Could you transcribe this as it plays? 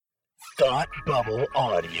Thought Bubble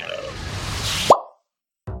Audio.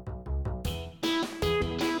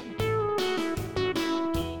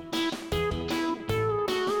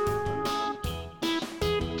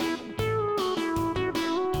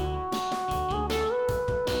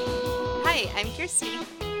 Hi, I'm Kirsty.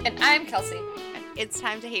 And I'm Kelsey. It's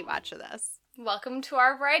time to hate watch with us. Welcome to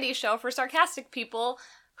our variety show for sarcastic people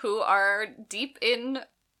who are deep in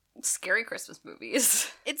scary Christmas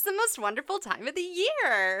movies. It's the most wonderful time of the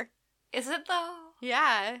year. Is it though?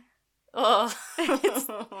 Yeah. Ugh. It's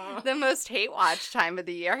the most hate watch time of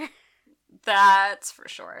the year. That's for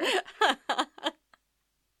sure.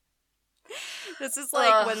 This is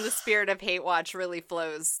like when the spirit of hate watch really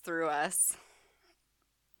flows through us.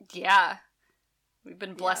 Yeah. We've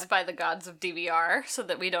been blessed by the gods of DVR so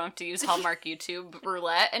that we don't have to use Hallmark YouTube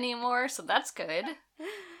roulette anymore, so that's good.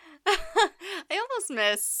 I almost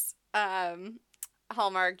miss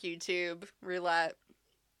Hallmark YouTube roulette.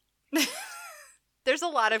 There's a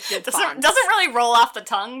lot of good fonts. Doesn't really roll off the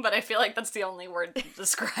tongue, but I feel like that's the only word to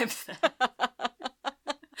describe that.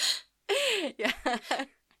 Yeah.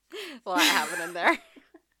 A lot happening there.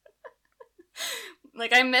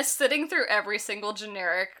 Like, I miss sitting through every single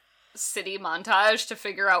generic city montage to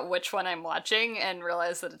figure out which one I'm watching and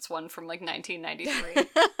realize that it's one from, like, 1993.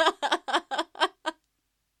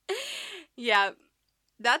 Yeah.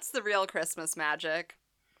 That's the real Christmas magic.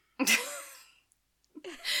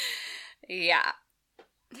 Yeah.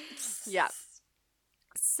 Yeah.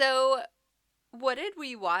 So, what did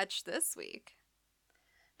we watch this week?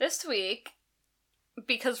 This week,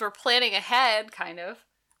 because we're planning ahead, kind of,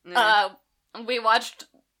 we watched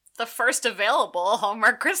the first available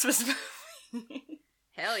Hallmark Christmas movie.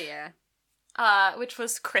 Hell yeah. Which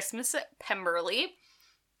was Christmas at Pemberley.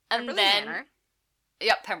 And Pemberley then... Manor.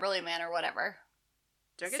 Yep, Pemberley Manor, whatever.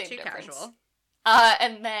 Don't get Same too difference. casual.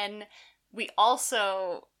 And then we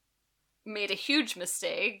also made a huge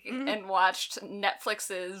mistake and watched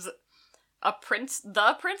Netflix's The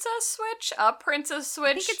Princess Switch? A Princess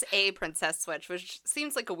Switch? I think it's A Princess Switch, which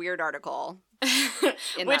seems like a weird article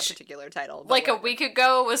in that particular title. Like a week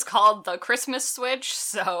ago was called The Christmas Switch,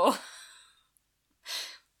 so...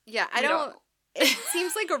 Yeah, I don't... It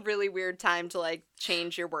seems like a really weird time to, like,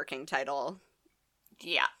 change your working title.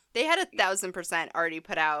 Yeah. They had 1,000% already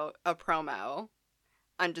put out a promo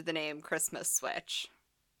under the name Christmas Switch.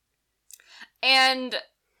 And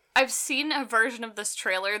I've seen a version of this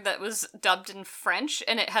trailer that was dubbed in French,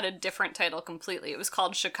 and it had a different title completely. It was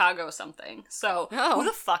called Chicago something. So, who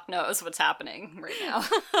the fuck knows what's happening right now?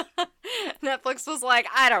 Netflix was like,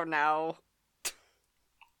 I don't know.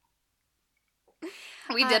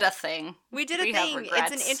 We did a thing. We did a thing.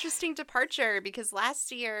 It's an interesting departure because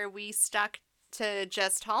last year we stuck to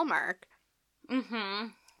just Hallmark. Mm-hmm.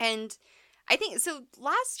 And I think, so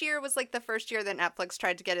last year was like the first year that Netflix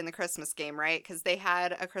tried to get in the Christmas game, right? Because they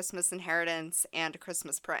had A Christmas Inheritance and A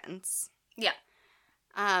Christmas Prince. Yeah.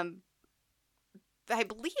 I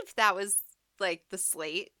believe that was like the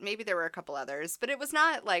slate. Maybe there were a couple others, but it was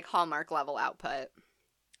not like Hallmark level output.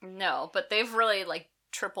 No, but they've really like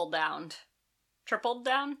tripled down?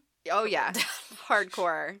 Oh yeah.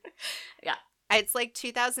 Hardcore. Yeah. It's like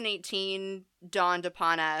 2018 dawned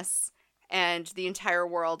upon us, and the entire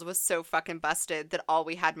world was so fucking busted that all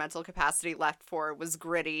we had mental capacity left for was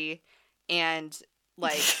gritty and,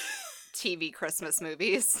 like, TV Christmas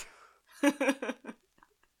movies.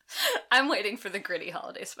 I'm waiting for the gritty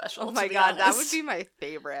holiday special. Oh my god, that would be my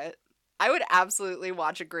favorite. I would absolutely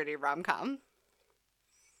watch a gritty rom-com.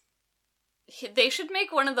 They should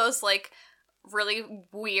make one of those, like, really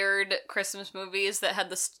weird Christmas movies that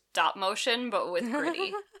had the stop motion, but with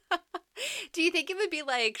gritty. Do you think it would be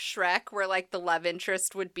like Shrek, where like the love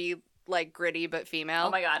interest would be like gritty but female?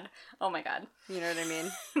 Oh my god. You know what I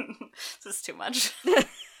mean? This is too much. I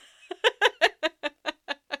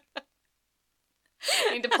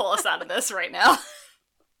need to pull us out of this right now.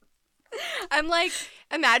 I'm like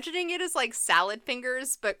imagining it as like salad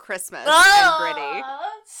fingers but Christmas and gritty.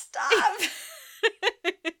 Stop.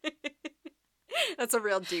 That's a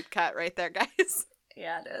real deep cut right there, guys.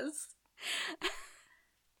 Yeah, it is.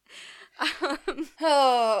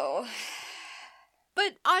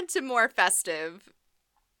 But on to more festive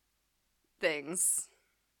things.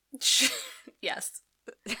 Yes.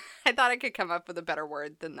 I thought I could come up with a better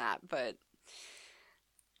word than that, but...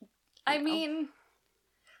 I mean...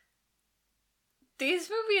 These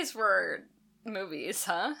movies were movies,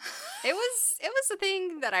 huh? It was a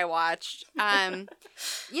thing that I watched.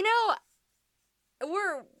 You know,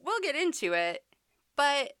 we'll get into it,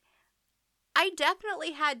 but I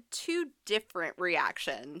definitely had two different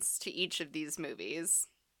reactions to each of these movies.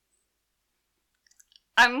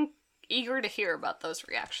 I'm eager to hear about those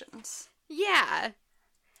reactions. Yeah.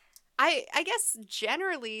 I guess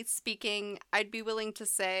generally speaking, I'd be willing to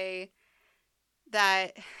say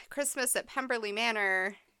that Christmas at Pemberley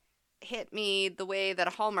Manor hit me the way that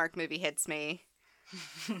a Hallmark movie hits me.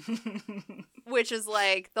 Which is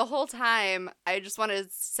like, the whole time, I just want to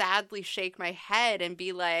sadly shake my head and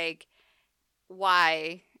be like,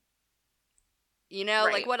 why? You know,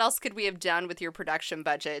 Right. like, what else could we have done with your production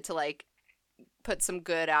budget to, like, put some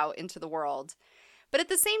good out into the world? But at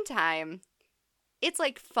the same time, it's,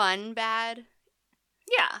 like, fun bad.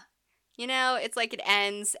 Yeah. You know, it's like it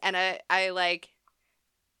ends and I like,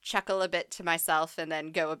 chuckle a bit to myself and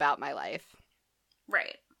then go about my life.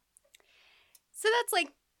 Right. So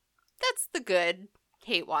that's the good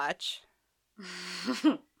hate watch.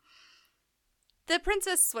 The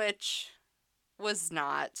Princess Switch was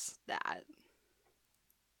not that.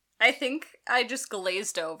 I think I just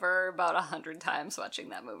glazed over about 100 times watching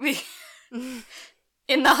that movie.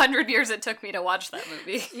 In the 100 years it took me to watch that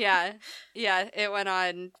movie. Yeah, it went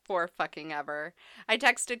on for fucking ever. I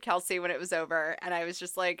texted Kelsey when it was over, and I was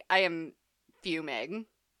just like, I am fuming.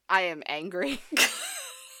 I am angry.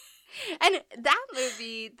 And that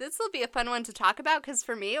movie, this will be a fun one to talk about, because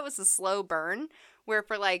for me, it was a slow burn, where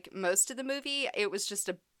for, like, most of the movie, it was just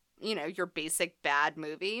a, you know, your basic bad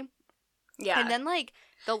movie. Yeah. And then, like,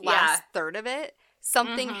 the last third of it,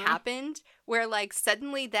 something happened where, like,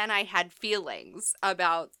 suddenly then I had feelings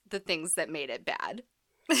about the things that made it bad.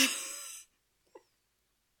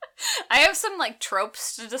 I have some, like,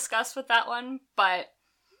 tropes to discuss with that one, but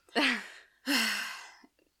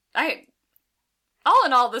all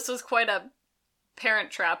in all, this was quite a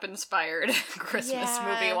Parent Trap inspired Christmas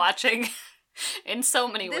movie watching in so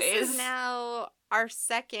many ways. This is now our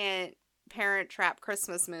second Parent Trap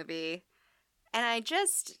Christmas movie. And I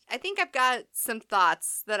think I've got some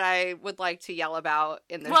thoughts that I would like to yell about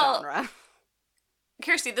in the genre.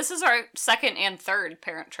 Kirsty, this is our second and third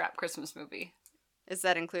Parent Trap Christmas movie. Is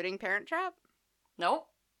that including Parent Trap? Nope.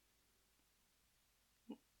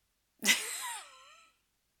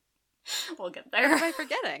 We'll get there. What am I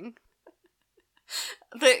forgetting?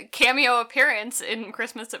 The cameo appearance in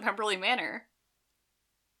Christmas at Pemberley Manor.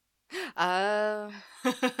 Yeah,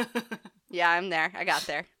 I'm there. I got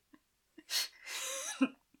there.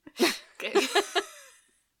 Okay.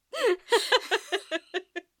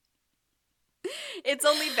 It's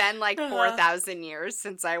only been like 4,000 years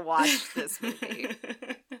since I watched this movie.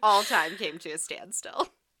 All time came to a standstill.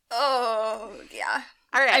 Oh, yeah.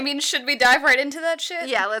 All right. I mean, should we dive right into that shit?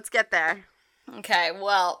 Yeah, let's get there. Okay,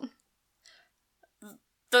 well,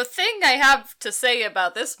 the thing I have to say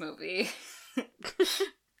about this movie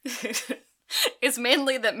is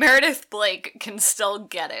mainly that Meredith Blake can still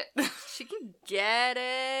get it. She can get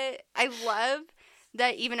it. I love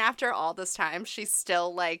that even after all this time, she's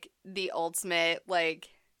still, like, the ultimate, like,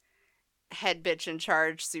 head bitch in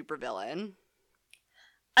charge supervillain.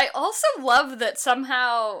 I also love that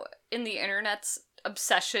somehow in the internet's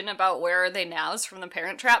obsession about where are they nows from the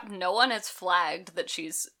Parent Trap, no one has flagged that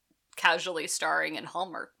she's casually starring in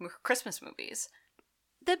Hallmark Christmas movies.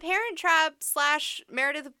 The Parent Trap /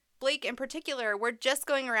 Meredith Blake in particular were just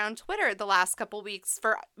going around Twitter the last couple weeks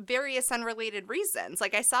for various unrelated reasons.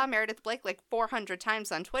 Like, I saw Meredith Blake like 400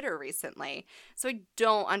 times on Twitter recently. So I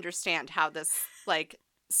don't understand how this, like,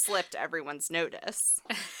 slipped everyone's notice.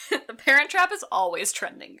 The Parent Trap is always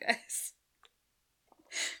trending, guys.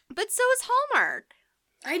 But so is Hallmark.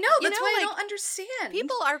 I know, that's why I don't understand.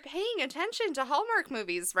 People are paying attention to Hallmark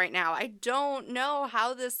movies right now. I don't know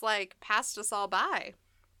how this, like, passed us all by.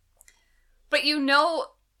 But you know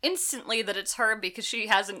instantly that it's her because she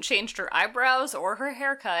hasn't changed her eyebrows or her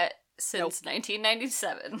haircut since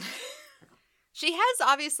 1997. She has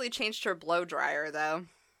obviously changed her blow dryer, though.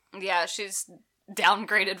 Yeah, she's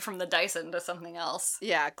downgraded from the Dyson to something else.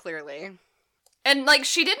 Yeah, clearly. And, like,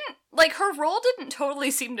 she didn't, like, her role didn't totally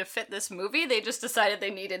seem to fit this movie. They just decided they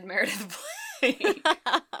needed Meredith Blake.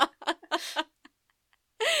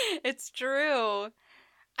 It's true.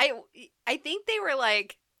 I think they were,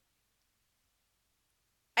 like,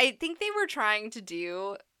 I think they were trying to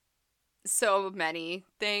do so many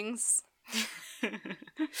things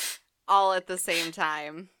all at the same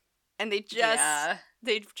time. And they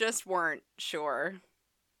just weren't sure.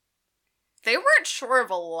 They weren't sure of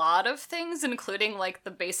a lot of things, including, like, the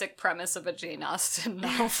basic premise of a Jane Austen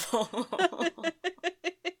novel.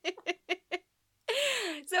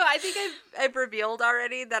 So I think I've revealed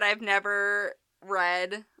already that I've never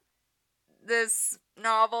read this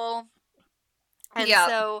novel. And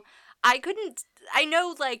so I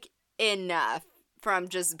know, like, enough from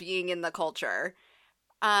just being in the culture.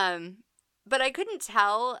 But I couldn't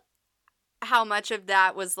tell how much of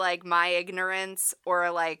that was, like, my ignorance or,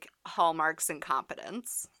 like, Hallmark's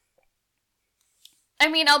incompetence. I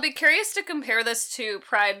mean, I'll be curious to compare this to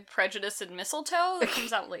Pride, Prejudice, and Mistletoe that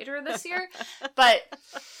comes out later this year, but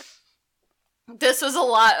this was a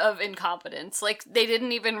lot of incompetence. Like, they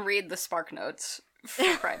didn't even read the Spark Notes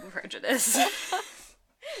for Pride and Prejudice.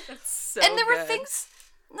 That's so and there were good. things,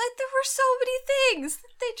 like, there were so many things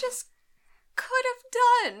that they just could have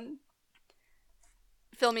done.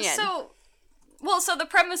 Fill me in. So the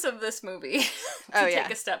premise of this movie, take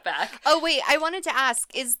a step back. Oh, wait, I wanted to ask,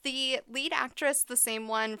 is the lead actress the same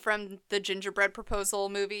one from the Gingerbread Proposal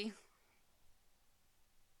movie?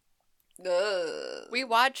 We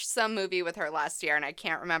watched some movie with her last year, and I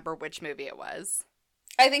can't remember which movie it was.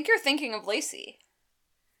 I think you're thinking of Lacey.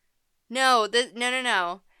 No.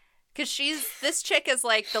 Because this chick is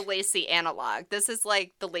like the Lacey analog. This is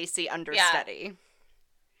like the Lacey understudy. Yeah.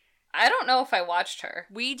 I don't know if I watched her.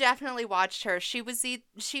 We definitely watched her. She was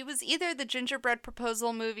either the Gingerbread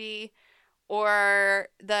Proposal movie or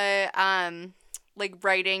the like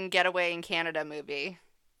Writing Getaway in Canada movie.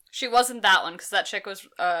 She wasn't that one because that chick was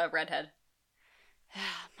redhead.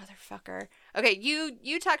 Motherfucker. Okay,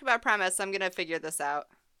 you talk about premise. I'm gonna figure this out.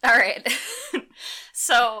 All right.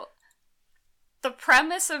 So the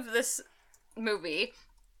premise of this movie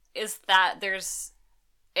is that there's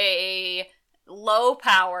a low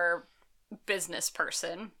power business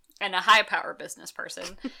person and a high power business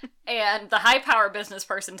person. And the high power business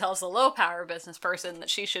person tells the low power business person that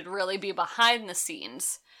she should really be behind the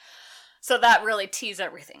scenes. So that really tees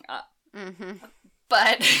everything up. Mm-hmm.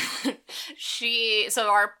 But so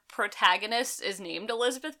our protagonist is named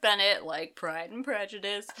Elizabeth Bennet, like Pride and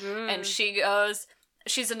Prejudice. And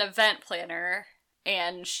she's an event planner,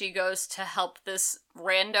 and she goes to help this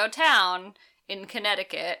rando town in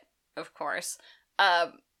Connecticut, of course,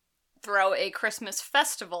 throw a Christmas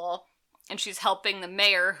festival, and she's helping the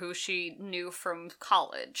mayor who she knew from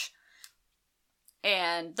college.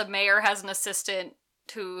 And the mayor has an assistant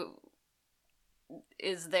who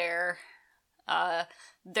is there.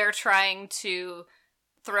 They're trying to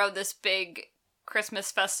throw this big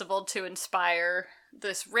Christmas festival to inspire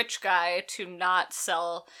this rich guy to not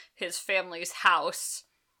sell his family's house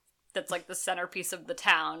that's like the centerpiece of the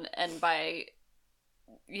town, and by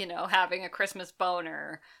having a Christmas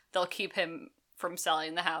boner, they'll keep him from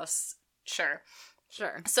selling the house. Sure.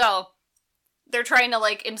 So, they're trying to,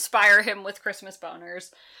 like, inspire him with Christmas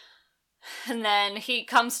boners. And then he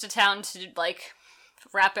comes to town to, like,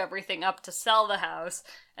 wrap everything up to sell the house.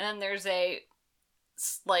 And then there's a,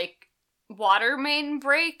 like, water main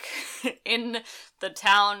break in the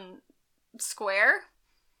town square.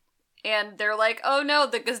 And they're like, oh no,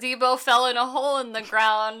 the gazebo fell in a hole in the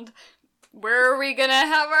ground. Where are we gonna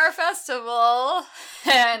have our festival?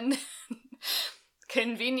 And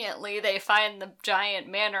conveniently, they find the giant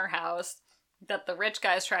manor house that the rich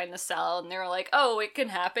guy's trying to sell, and they're like, oh, it can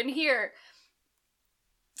happen here.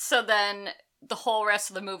 So then the whole rest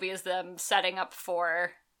of the movie is them setting up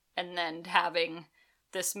for and then having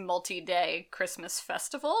this multi-day Christmas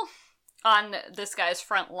festival on this guy's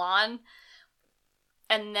front lawn.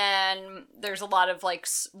 And then there's a lot of, like,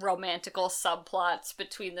 romantical subplots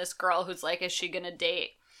between this girl who's like, is she gonna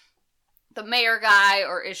date the mayor guy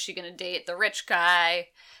or is she gonna date the rich guy?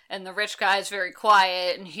 And the rich guy's very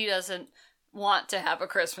quiet and he doesn't want to have a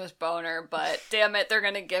Christmas boner, but damn it, they're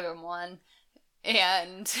gonna give him one.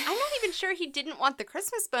 And I'm not even sure he didn't want the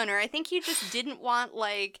Christmas boner. I think he just didn't want,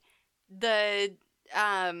 like, the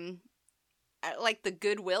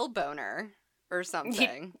goodwill boner or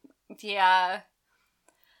something. Yeah.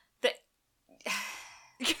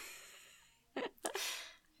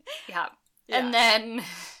 Yeah. And then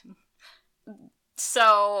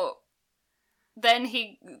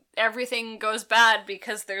everything goes bad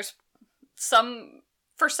because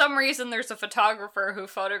for some reason there's a photographer who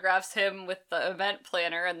photographs him with the event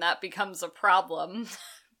planner, and that becomes a problem.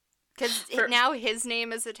 Because now his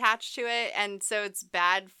name is attached to it, and so it's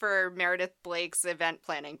bad for Meredith Blake's event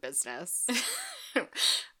planning business.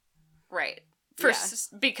 Right.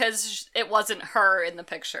 Because it wasn't her in the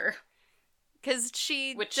picture. Because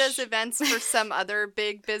she does events for some other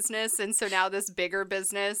big business, and so now this bigger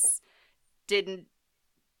business didn't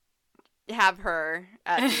have her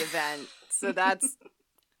at the event. So that's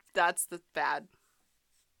the bad.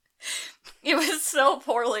 It was so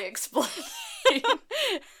poorly explained.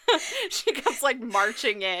 She comes, like,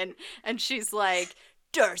 marching in, and she's like,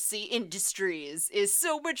 Darcy Industries is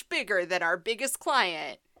so much bigger than our biggest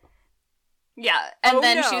client. Yeah, and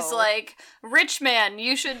then she's like, rich man,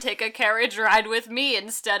 you should take a carriage ride with me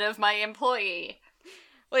instead of my employee.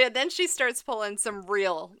 Well, yeah, then she starts pulling some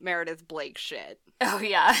real Meredith Blake shit. Oh,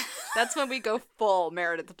 yeah. That's when we go full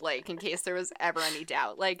Meredith Blake, in case there was ever any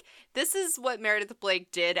doubt. Like, this is what Meredith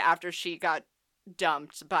Blake did after she got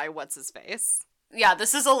dumped by What's-His-Face. Yeah,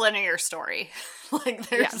 this is a linear story.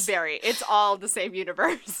 Like, Yeah, there's... very. It's all the same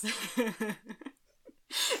universe.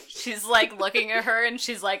 She's, like, looking at her, and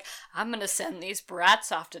she's like, I'm gonna send these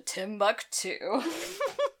brats off to Timbuktu.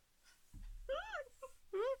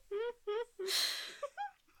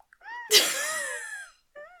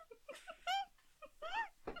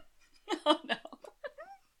 Oh, no.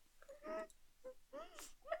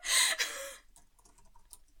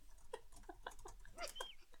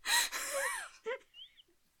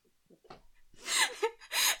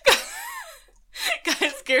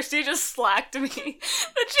 Guys, Kirsty just slacked me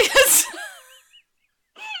that she has...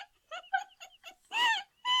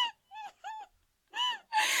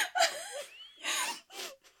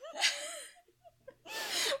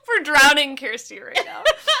 We're drowning Kirsty right now.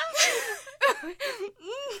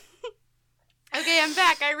 Okay, I'm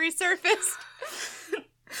back. I resurfaced.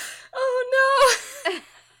 Oh no!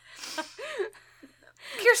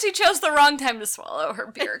 Kirsty chose the wrong time to swallow her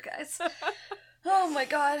beer, guys. Oh my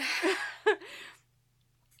god.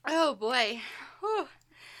 Oh boy. Whew.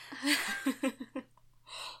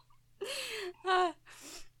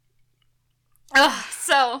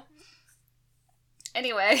 So,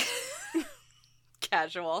 anyway.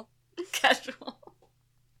 Casual. Casual.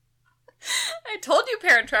 I told you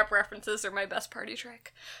Parent Trap references are my best party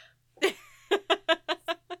trick.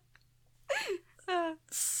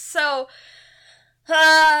 So,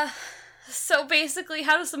 so basically,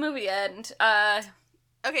 how does the movie end?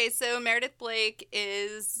 Okay, so Meredith Blake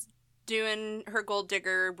is doing her gold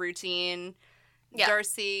digger routine. Yeah.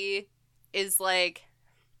 Darcy is, like,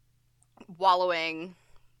 wallowing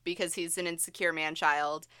because he's an insecure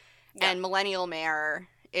man-child. Yeah. And Millennial Mayor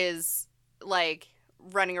is, like,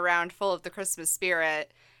 running around full of the Christmas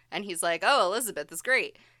spirit. And he's like, oh, Elizabeth is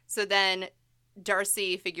great. So then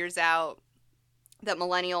Darcy figures out that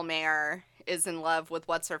Millennial Mayor is in love with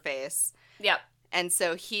What's-Her-Face. Yep. And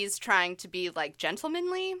so he's trying to be, like,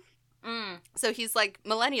 gentlemanly. So he's like,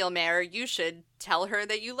 Millennial Mayor, you should tell her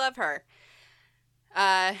that you love her.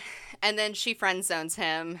 And then she friend zones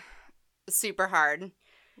him super hard.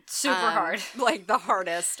 Super hard. Like, the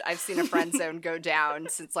hardest I've seen a friend zone go down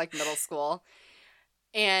since, like, middle school.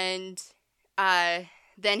 And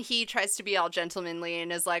then he tries to be all gentlemanly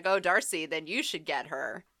and is like, oh, Darcy, then you should get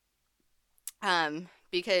her.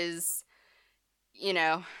 Because, you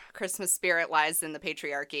know, Christmas spirit lies in the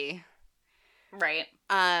patriarchy. Right.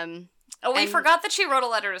 Oh, we forgot that she wrote a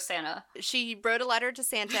letter to Santa. She wrote a letter to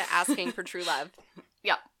Santa asking for true love.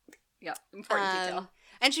 Yep. Yep. Important detail.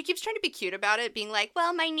 And she keeps trying to be cute about it, being like,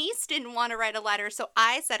 well, my niece didn't want to write a letter, so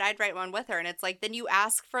I said I'd write one with her. And it's like, then you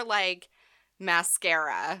ask for, like,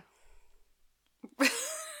 mascara.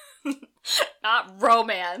 Not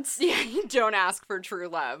romance. Yeah, you don't ask for true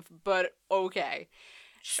love, but okay.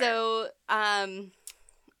 Sure.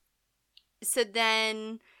 So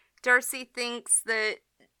then Darcy thinks that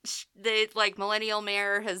like, Millennial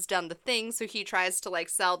Mayor has done the thing, so he tries to, like,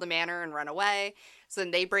 sell the manor and run away. So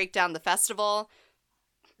then they break down the festival,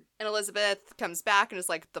 and Elizabeth comes back and is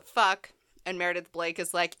like, the fuck? And Meredith Blake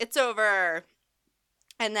is like, it's over.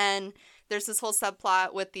 And then there's this whole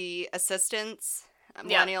subplot with the assistants,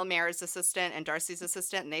 Millennial Mayor's assistant and Darcy's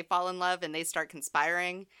assistant, and they fall in love and they start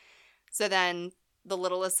conspiring. So then the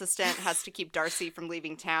little assistant has to keep Darcy from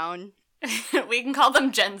leaving town. We can call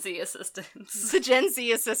them Gen Z assistants. The Gen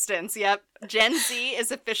Z assistants, yep. Gen Z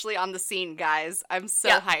is officially on the scene, guys. I'm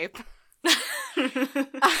so hype.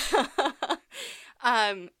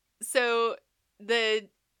 So the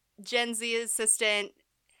Gen Z assistant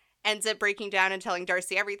ends up breaking down and telling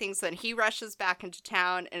Darcy everything, so then he rushes back into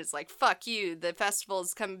town and is like, fuck you, the festival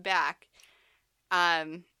is coming back.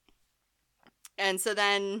 And so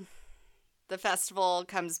then the festival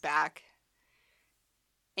comes back,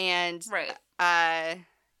 and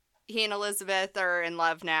he and Elizabeth are in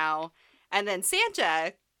love now, and then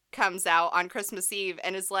Santa comes out on Christmas Eve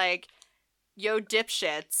and is like, yo,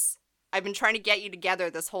 dipshits, I've been trying to get you together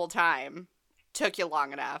this whole time. Took you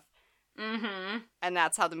long enough. Mm-hmm. And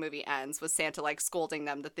that's how the movie ends, with Santa, like, scolding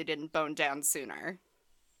them that they didn't bone down sooner.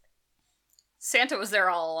 Santa was there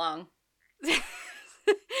all along.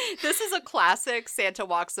 This is a classic Santa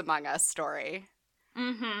Walks Among Us story.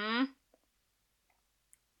 Mm-hmm.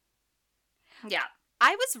 Yeah.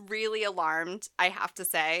 I was really alarmed, I have to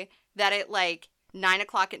say, that at, like, 9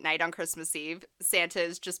 o'clock at night on Christmas Eve, Santa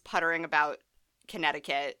is just puttering about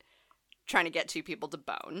Connecticut trying to get two people to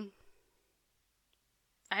bone.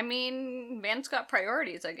 I mean, man's got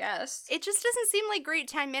priorities, I guess. It just doesn't seem like great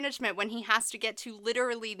time management when he has to get to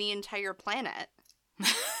literally the entire planet.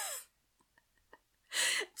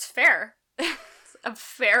 It's fair. It's a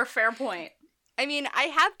fair point. I mean, I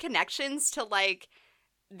have connections to, like,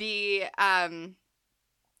 the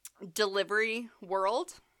delivery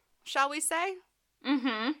world, shall we say?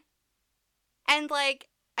 Mm-hmm. And, like,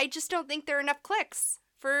 I just don't think there are enough clicks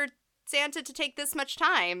for Santa to take this much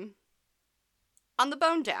time on the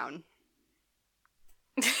bone down.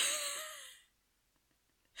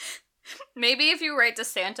 Maybe if you write to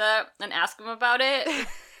Santa and ask him about it,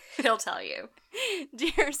 he'll tell you.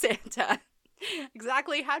 Dear Santa,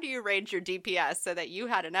 exactly how do you arrange your DPS so that you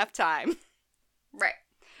had enough time? Right.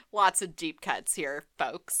 Lots of deep cuts here,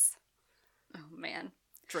 folks. Oh, man.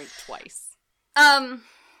 Drink twice.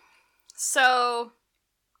 So...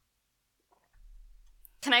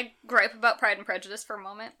 Can I gripe about Pride and Prejudice for a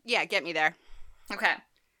moment? Yeah, get me there. Okay.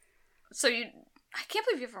 So I can't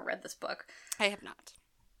believe you haven't read this book. I have not.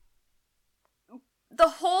 The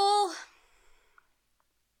whole...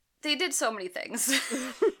 They did so many things.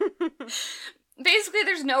 Basically,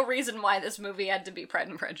 there's no reason why this movie had to be Pride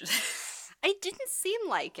and Prejudice. It didn't seem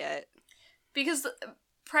like it. Because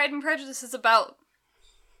Pride and Prejudice is about,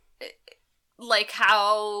 like,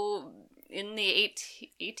 how in the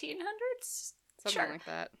 1800s? Something like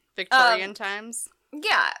that. Victorian times?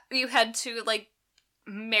 Yeah, you had to, like,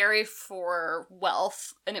 marry for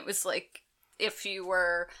wealth, and it was, like, if you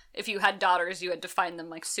had daughters, you had to find them,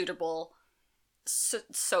 like, suitable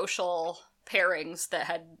social pairings that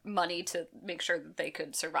had money to make sure that they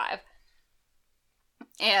could survive.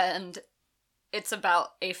 And it's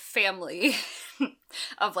about a family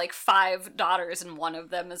of, like, 5 daughters, and one of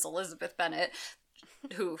them is Elizabeth Bennet,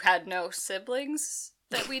 who had no siblings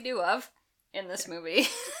that we knew of in this movie.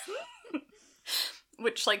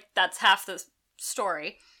 Which, like, that's half the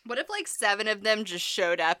story. What if, like, 7 of them just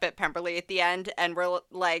showed up at Pemberley at the end and were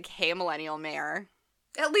like, hey, Millennial Mayor?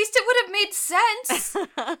 At least it would have made sense!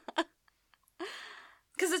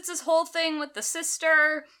 Because it's this whole thing with the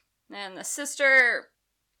sister, and the sister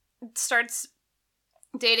starts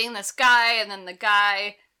dating this guy, and then the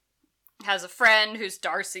guy has a friend who's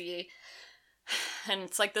Darcy, and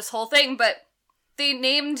it's like this whole thing, but they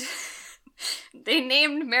named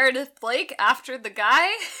Meredith Blake after the guy.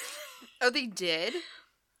 Oh, they did?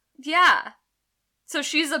 Yeah. So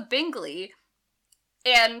she's a Bingley,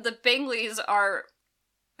 and the Bingleys are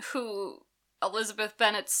who Elizabeth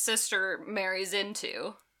Bennet's sister marries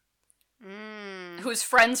into, who's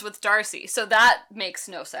friends with Darcy. So that makes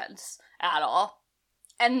no sense at all.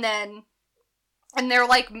 And they're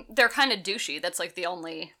kind of douchey. That's, like, the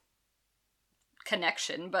only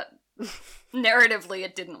connection, but narratively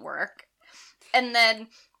it didn't work. And then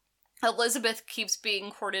Elizabeth keeps being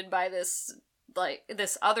courted by this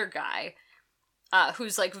other guy,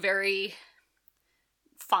 who's, like, very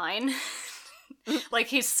fine. Like,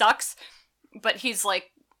 he sucks, but he's,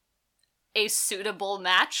 like, a suitable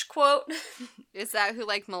match, quote. Is that who,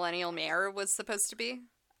 like, Millennial Mayor was supposed to be?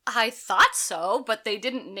 I thought so, but they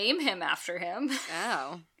didn't name him after him.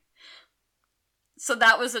 Oh. So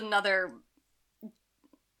that was another,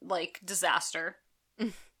 like, disaster.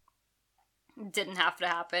 Didn't have to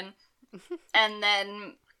happen. And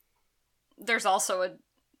then there's also a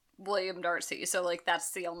William Darcy, so, like, that's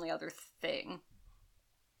the only other thing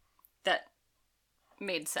that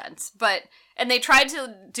made sense. And they tried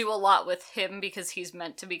to do a lot with him because he's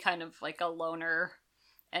meant to be kind of like a loner,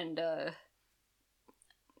 and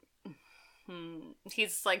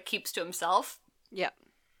he's, like, keeps to himself. Yep.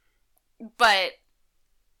 But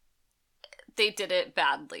they did it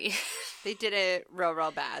badly. They did it real,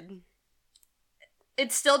 real bad.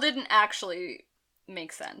 It still didn't actually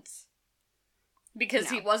make sense. Because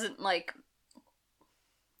he wasn't, like,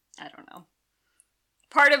 I don't know.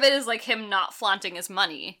 Part of it is, like, him not flaunting his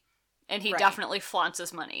money. And he definitely flaunts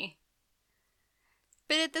his money.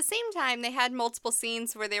 But at the same time, they had multiple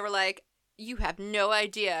scenes where they were like, you have no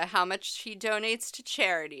idea how much he donates to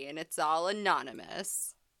charity, and it's all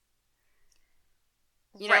anonymous.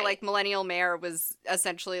 You know, like, Millennial Mayor was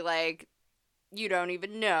essentially like, you don't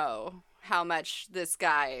even know how much this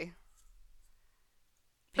guy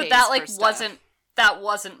pays. But that, like, for stuff.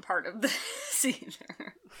 wasn't part of this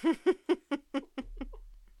either.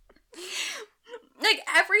 Like,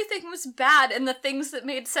 everything was bad, and the things that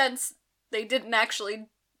made sense, they didn't actually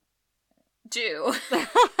do.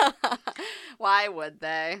 Why would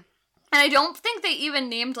they? And I don't think they even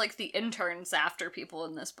named, like, the interns after people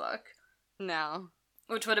in this book. No.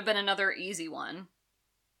 Which would have been another easy one.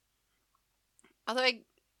 Although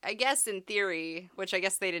I guess in theory, which I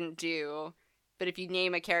guess they didn't do, but if you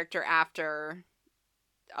name a character after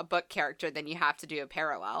a book character, then you have to do a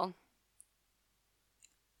parallel.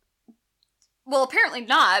 Well, apparently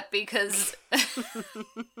not, because...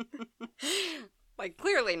 Like,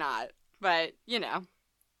 clearly not. But, you know.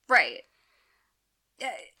 Right.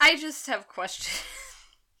 I just have questions.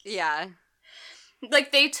 Yeah.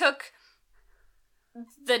 Like, they took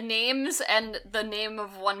the names and the name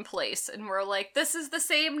of one place, and were like, this is the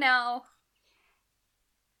same now.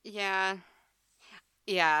 Yeah.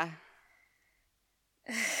 Yeah.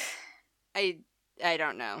 I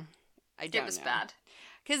don't know. I don't know. It was bad.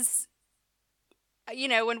 Because, you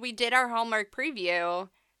know, when we did our Hallmark preview,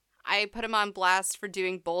 I put them on blast for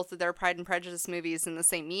doing both of their Pride and Prejudice movies in the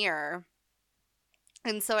same year.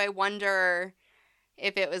 And so I wonder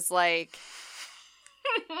if it was like...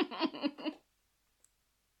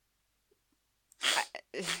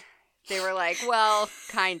 they were like, well,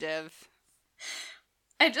 kind of.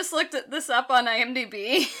 I just looked this up on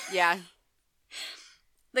IMDb. Yeah.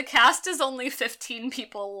 The cast is only 15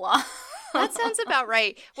 people long. That sounds about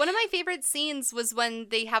right. One of my favorite scenes was when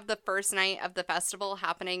they have the first night of the festival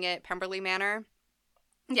happening at Pemberley Manor.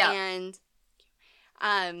 Yeah. And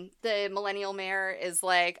the millennial mayor is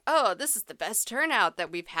like, oh, this is the best turnout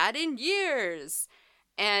that we've had in years.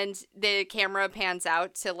 And the camera pans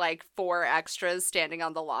out to like 4 extras standing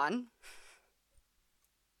on the lawn.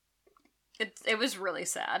 It was really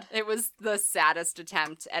sad. It was the saddest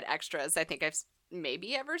attempt at extras I think I've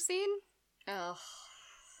maybe ever seen. Ugh.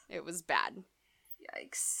 It was bad.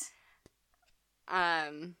 Yikes.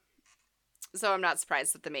 So I'm not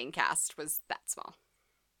surprised that the main cast was that small.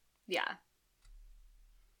 Yeah.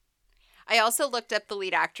 I also looked up the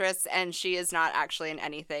lead actress, and she is not actually in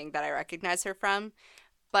anything that I recognize her from,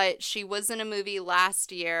 but she was in a movie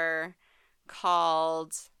last year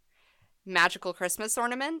called Magical Christmas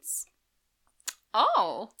Ornaments.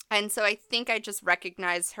 Oh. And so I think I just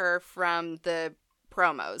recognize her from the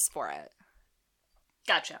promos for it.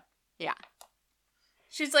 Gotcha. Yeah.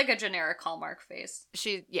 She's like a generic Hallmark face.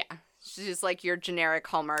 She's like your generic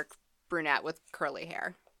Hallmark brunette with curly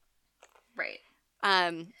hair. Right.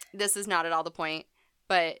 This is not at all the point,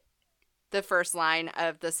 but the first line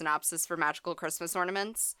of the synopsis for Magical Christmas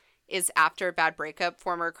Ornaments is after a bad breakup,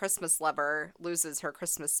 former Christmas lover loses her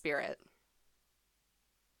Christmas spirit.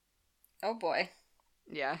 Oh boy.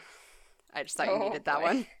 Yeah. I just thought you needed that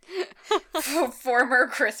one. Former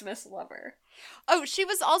Christmas lover. Oh, she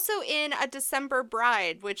was also in A December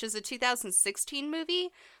Bride, which is a 2016 movie,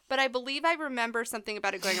 but I believe I remember something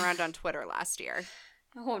about it going around on Twitter last year.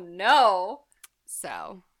 Oh no.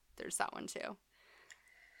 So, there's that one too.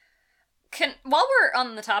 While we're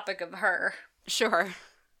on the topic of her, Sure.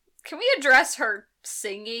 can we address her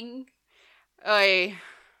singing? Oy.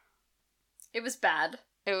 It was bad.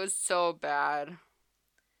 It was so bad.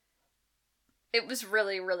 It was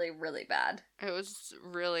really, really, really bad. It was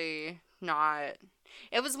really not.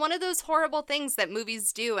 It was one of those horrible things that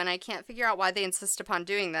movies do, and I can't figure out why they insist upon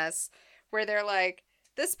doing this, where they're like,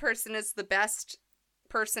 this person is the best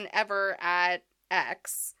person ever at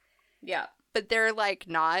X. Yeah. But they're like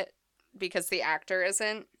not, because the actor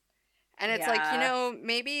isn't. And it's like, you know,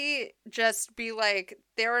 maybe just be like,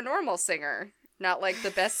 they're a normal singer, not like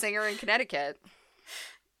the best singer in Connecticut.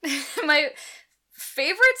 My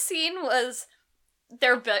favorite scene was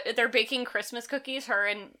they're baking Christmas cookies, her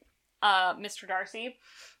and Mr. Darcy,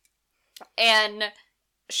 and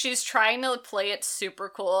she's trying to play it super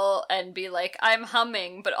cool and be like, I'm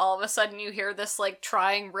humming, but all of a sudden you hear this like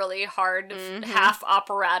trying really hard half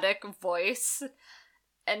operatic voice,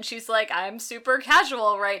 and she's like, I'm super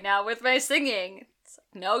casual right now with my singing. It's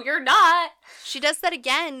like, no, you're not. She does that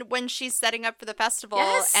again when she's setting up for the festival,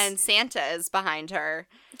 Yes. and Santa is behind her.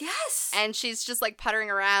 Yes. And she's just like puttering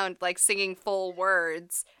around, like singing full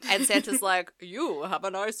words. And Santa's like, you have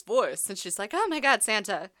a nice voice. And she's like, oh my God,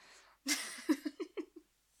 Santa.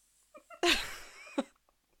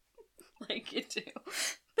 Like you do.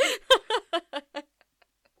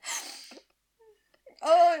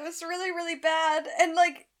 Oh, it was really, really bad. And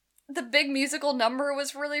like, the big musical number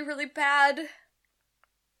was really, really bad.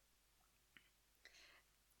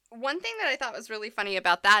 One thing that I thought was really funny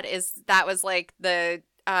about that is that was like the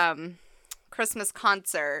Christmas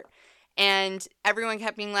concert, and everyone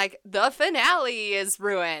kept being like, the finale is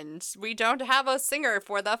ruined. We don't have a singer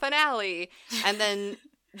for the finale. And then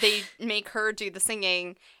they make her do the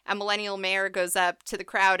singing, and Millennial Mayor goes up to the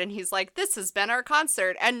crowd and he's like, this has been our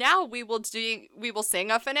concert, and now we will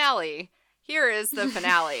sing a finale. Here is the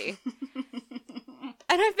finale.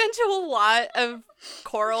 And I've been to a lot of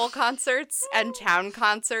choral concerts and town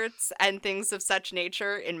concerts and things of such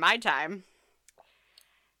nature in my time.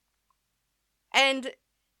 And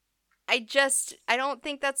I don't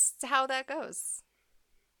think that's how that goes.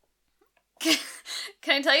 Can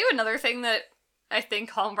I tell you another thing that I think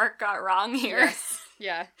Hallmark got wrong here. Yes.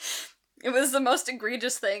 Yeah. It was the most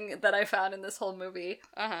egregious thing that I found in this whole movie.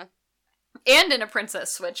 Uh-huh. And in A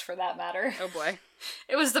Princess Switch, for that matter. Oh boy.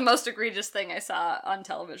 It was the most egregious thing I saw on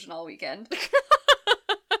television all weekend.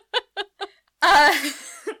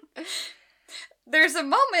 There's a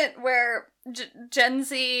moment where Gen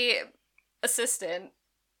Z assistant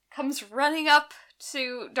comes running up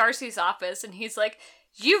to Darcy's office, and he's like,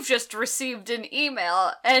 "You've just received an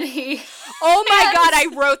email," and he Oh my god, I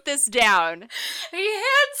wrote this down. he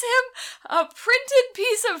hands him a printed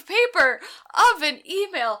piece of paper of an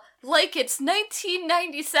email like it's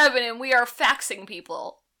 1997 and we are faxing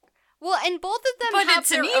people. Well, and both of them But have it's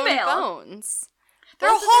their an own email. phones. They're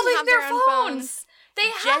Both of them holding have their own phones. They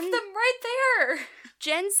have them right there.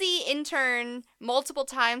 Gen Z intern multiple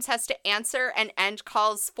times has to answer and end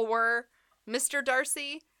calls for Mr.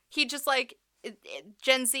 Darcy. He just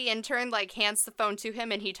Gen Z intern hands the phone to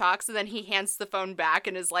him and he talks, and then he hands the phone back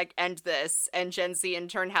and is like, "End this," and Gen Z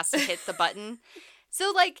intern has to hit the button.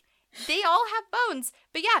 So they all have phones.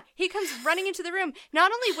 But yeah, he comes running into the room,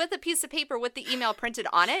 not only with a piece of paper with the email printed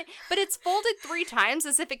on it, but it's folded 3 times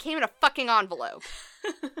as if it came in a fucking envelope.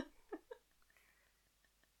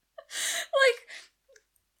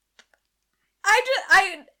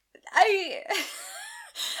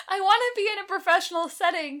 I want to be in a professional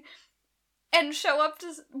setting and show up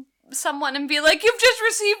to someone and be like, "You've just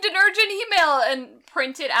received an urgent email," and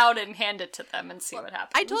print it out and hand it to them and see what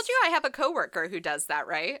happens. I told you I have a coworker who does that,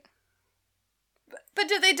 right? But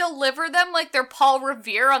do they deliver them like they're Paul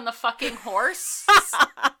Revere on the fucking horse?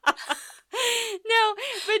 No,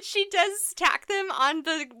 but she does stack them on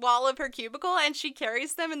the wall of her cubicle, and she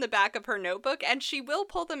carries them in the back of her notebook, and she will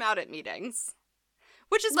pull them out at meetings.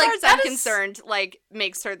 Which, as far as I'm concerned,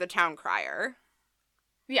 makes her the town crier.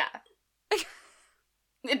 Yeah.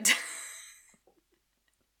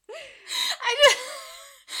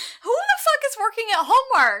 Who the fuck is working at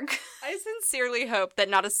Hallmark? I sincerely hope that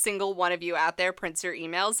not a single one of you out there prints your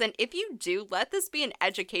emails, and if you do, let this be an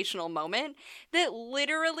educational moment that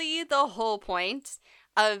literally the whole point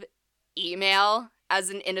of email as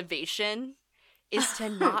an innovation is to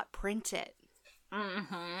not print it.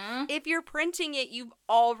 Mm-hmm. If you're printing it, you've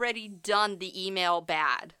already done the email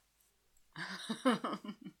bad.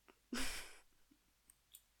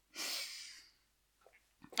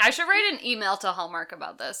 I should write an email to Hallmark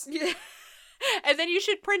about this. Yeah. And then you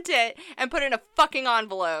should print it and put it in a fucking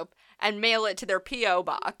envelope and mail it to their P.O.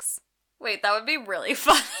 box. Wait, that would be really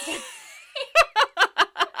funny.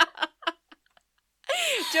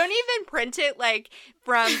 Don't even print it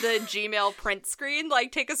from the Gmail print screen.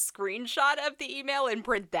 Take a screenshot of the email and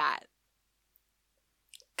print that.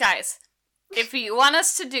 Guys, if you want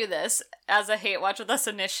us to do this as a Hate Watch With Us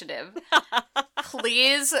initiative,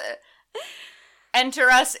 please enter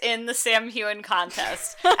us in the Sam Heughan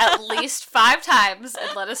contest at least 5 times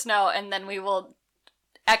and let us know, and then we will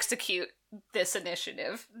execute this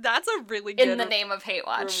initiative. That's a really good in the name of Hate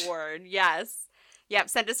Watch. Reward. Yes. Yep,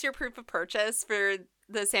 send us your proof of purchase for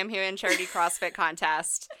the Sam Heughan Charity CrossFit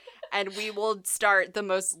contest, and we will start the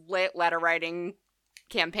most lit letter writing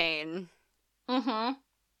campaign of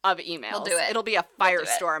emails. We'll do it. It'll be a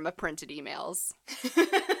firestorm of printed emails.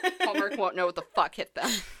 Hallmark won't know what the fuck hit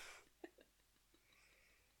them.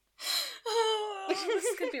 Oh,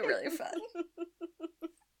 this could be really fun.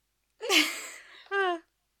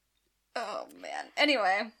 Oh, man.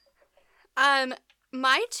 Anyway.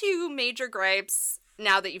 My 2 major gripes,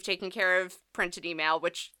 now that you've taken care of printed email,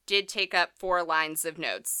 which did take up 4 lines of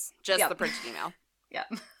notes, just the printed email.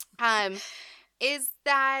 Yep. Is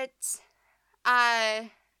that,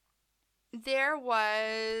 there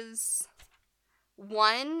was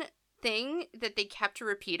one thing that they kept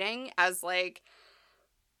repeating as, I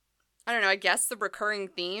don't know, I guess the recurring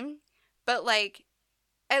theme, but,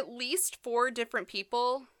 at least 4 different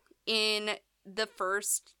people in the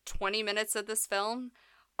first 20 minutes of this film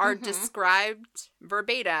are described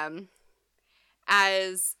verbatim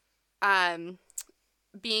as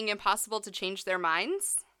being impossible to change their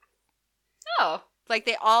minds. Oh.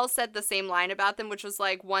 They all said the same line about them, which was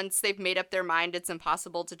once they've made up their mind, it's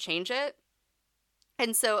impossible to change it.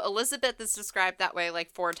 And so Elizabeth is described that way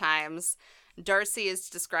 4 times. Darcy is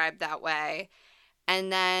described that way.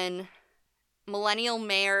 And then Millennial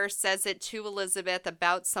Mayor says it to Elizabeth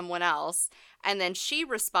about someone else. And then she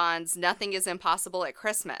responds, "Nothing is impossible at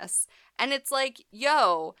Christmas." And it's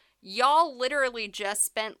yo, y'all literally just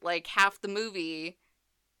spent half the movie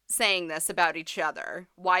saying this about each other.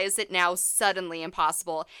 Why is it now suddenly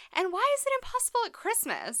impossible? And why is it impossible at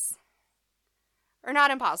Christmas? Or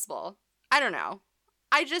not impossible? I don't know.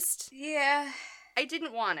 Yeah. I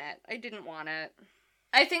didn't want it.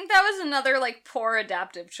 I think that was another, like, poor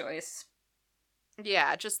adaptive choice.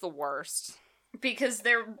 Yeah, just the worst. Because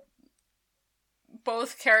they're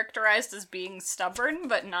both characterized as being stubborn,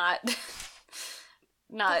 but not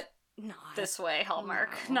this way,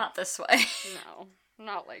 Hallmark. No. Not this way. No,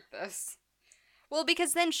 not like this. Well,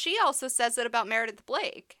 because then she also says it about Meredith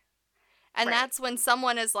Blake. And Right. that's when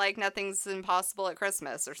someone is like, nothing's impossible at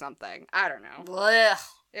Christmas or something. I don't know. Blech.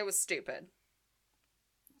 It was stupid.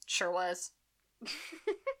 Sure was.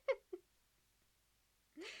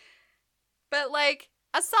 But, like,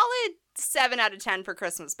 a solid 7 out of 10 for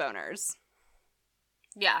Christmas boners.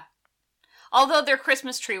 Yeah. Although their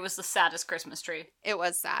Christmas tree was the saddest Christmas tree. It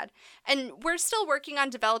was sad. And we're still working on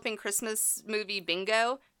developing Christmas movie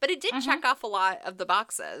bingo, but it did check off a lot of the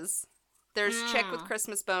boxes. There's chick with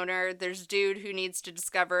Christmas boner. There's dude who needs to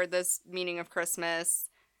discover this meaning of Christmas.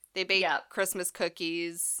 They bake Christmas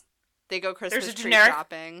cookies. They go Christmas tree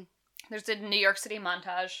shopping. There's a New York City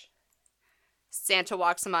montage. Santa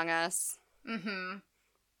walks among us. Mm-hmm.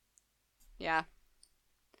 Yeah.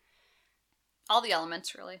 All the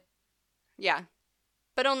elements, really. Yeah.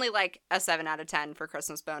 But only like a 7 out of 10 for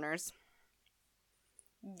Christmas boners.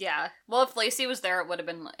 Yeah. Well, if Lacey was there, it would have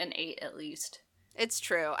been an 8 at least. It's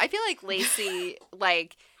true. I feel like Lacey,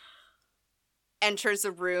 like, enters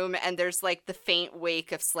a room and there's, like, the faint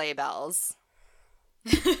wake of sleigh bells.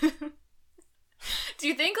 Do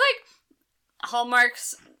you think, like,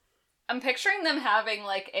 Hallmark's... I'm picturing them having,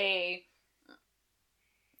 like, a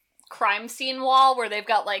crime scene wall where they've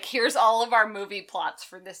got, like, here's all of our movie plots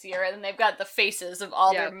for this year, and then they've got the faces of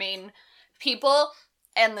all their main people,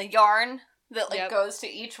 and the yarn that, like, goes to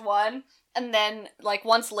each one. And then, like,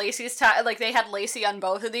 once Lacey's time, like, they had Lacey on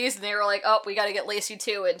both of these, and they were like, oh, we gotta get Lacey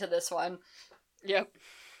 2 into this one. Yep.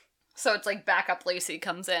 So it's, like, backup Lacey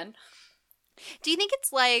comes in. Do you think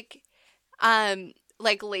it's, like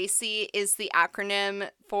Lacey is the acronym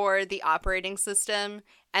for the operating system,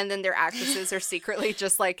 and then their actresses are secretly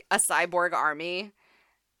just, like, a cyborg army?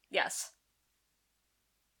 Yes.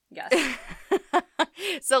 Yes.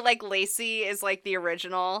 So, like, Lacey is, like, the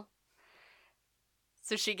original.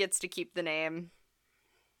 So she gets to keep the name.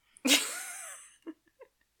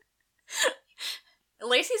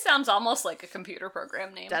 Lacey sounds almost like a computer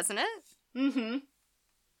program name. Doesn't it? Mm-hmm.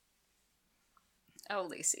 Oh,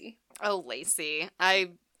 Lacey. Oh, Lacey. I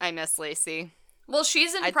miss Lacey. Well,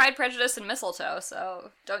 she's in Pride, Prejudice, and Mistletoe, so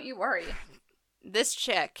don't you worry. This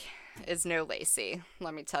chick is no Lacey,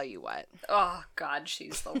 let me tell you what. Oh, God,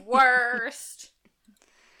 she's the worst.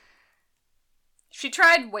 She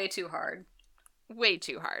tried way too hard. Way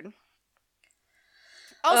too hard.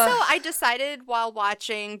 Also, I decided while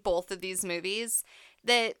watching both of these movies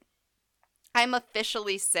that I'm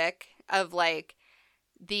officially sick of, like,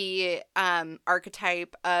 the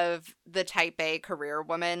archetype of the type A career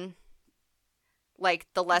woman. Like,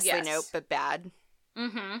 the Leslie Knope, but bad.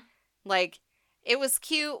 Mm-hmm. Like, it was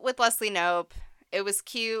cute with Leslie Knope. It was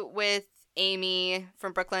cute with Amy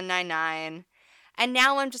from Brooklyn Nine-Nine. And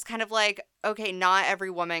now I'm just kind of like, okay, not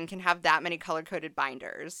every woman can have that many color-coded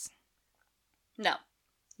binders. No.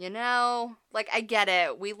 You know? Like, I get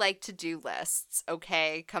it. We like to do lists,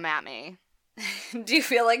 okay? Come at me. Do you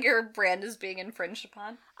feel like your brand is being infringed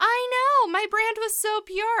upon? I know! My brand was so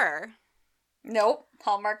pure. Nope.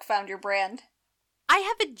 Hallmark found your brand. I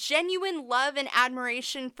have a genuine love and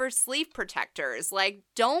admiration for sleeve protectors. Like,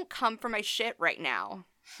 don't come for my shit right now.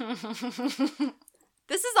 This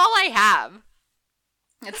is all I have.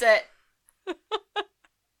 That's it.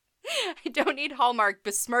 I don't need Hallmark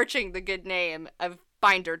besmirching the good name of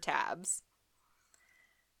binder tabs.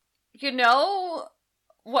 You know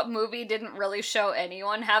what movie didn't really show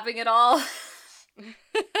anyone having it all?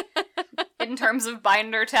 In terms of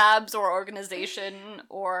binder tabs or organization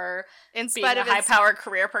or being a high-powered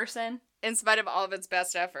career person? In spite of all of its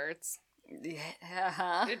best efforts.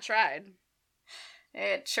 Yeah. It tried.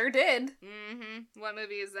 It sure did. Mm-hmm. What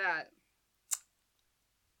movie is that?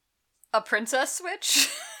 A Princess Switch?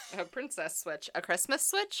 A Princess Switch. A Christmas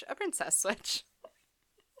Switch? A Princess Switch.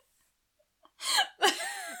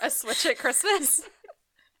 A Switch at Christmas?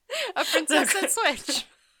 A Princess and Switch.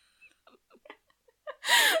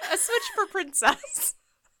 A Switch for Princess.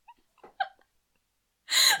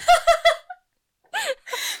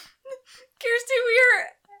 Kirsty, we are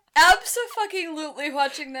abso-fucking-lutely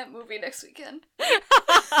watching that movie next weekend.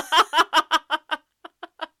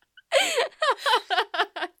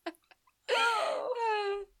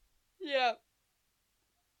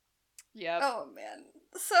 Yep. Oh, man.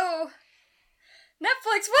 So,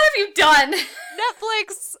 Netflix, what have you done?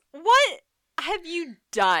 Netflix, what have you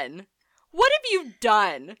done? What have you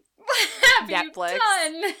done? What have Netflix? you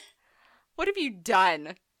done? What have you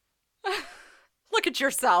done? Look at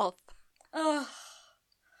yourself. Ugh.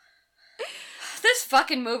 This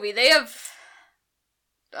fucking movie, they have...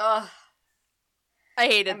 Ugh. I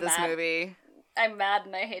hated I'm this mad. movie. I'm mad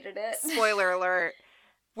and I hated it. Spoiler alert.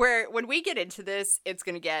 When we get into this, it's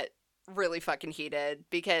gonna get really fucking heated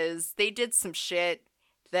because they did some shit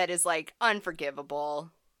that is, like,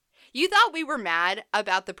 unforgivable. You thought we were mad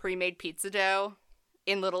about the pre-made pizza dough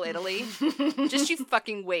in Little Italy? Just you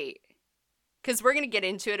fucking wait. Because we're gonna get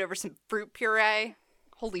into it over some fruit puree.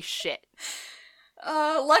 Holy shit.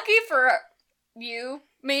 Lucky for you,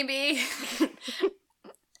 maybe.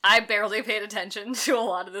 I barely paid attention to a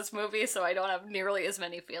lot of this movie, so I don't have nearly as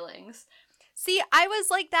many feelings. See, I was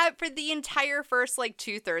like that for the entire first, like,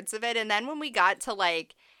 2/3 of it, and then when we got to,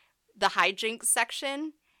 like, the hijinks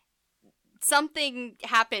section, something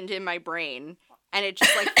happened in my brain, and it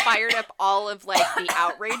just, like, fired up all of, like, the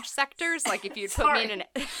outrage sectors. Like, if you'd put me in an...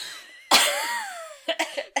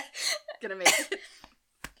 Gonna make it.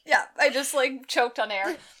 Yeah, I just, like, choked on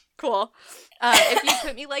air. Cool. If you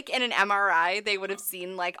put me, like, in an MRI, they would have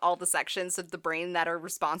seen, like, all the sections of the brain that are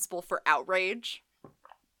responsible for outrage.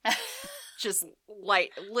 Just,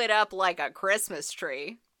 like, lit up like a Christmas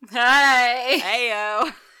tree. Hi!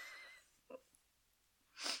 Heyo.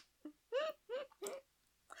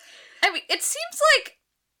 I mean, it seems like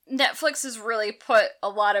Netflix has really put a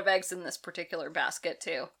lot of eggs in this particular basket,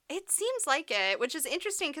 too. It seems like it, which is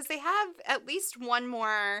interesting because they have at least one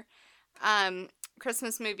more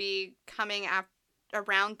Christmas movie coming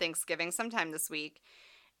around Thanksgiving sometime this week.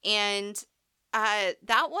 And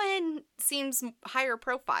that one seems higher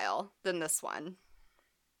profile than this one.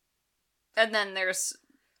 And then there's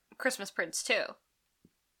Christmas Prince, too.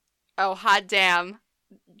 Oh, hot damn.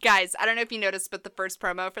 Guys, I don't know if you noticed, but the first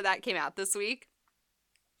promo for that came out this week.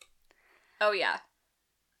 Oh, yeah.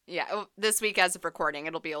 Yeah, this week as of recording.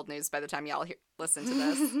 It'll be old news by the time y'all listen to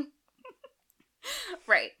this.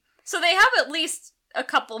 Right. So they have at least a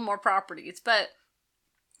couple more properties, but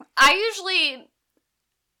I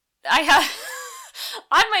have...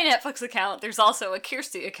 On my Netflix account, there's also a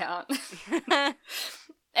Kirsty account.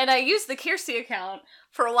 And I use the Kirsty account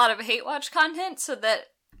for a lot of Hate Watch content so that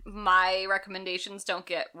my recommendations don't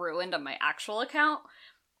get ruined on my actual account.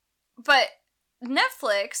 But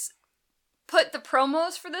Netflix put the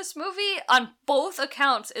promos for this movie on both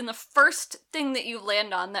accounts in the first thing that you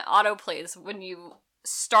land on that autoplays when you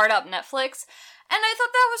start up Netflix. And I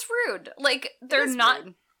thought that was rude. Like, they're not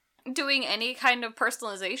doing any kind of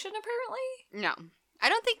personalization, apparently? No. I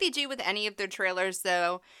don't think they do with any of their trailers,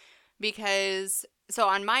 though, because... So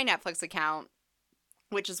on my Netflix account,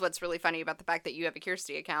 which is what's really funny about the fact that you have a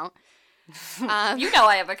Kirsty account. You know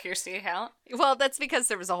I have a Kirsty account. Well, that's because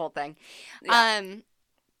there was a whole thing. Yeah.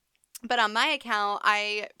 But on my account,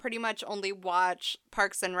 I pretty much only watch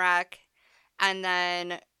Parks and Rec and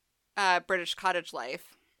then British Cottage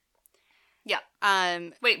Life. Yeah.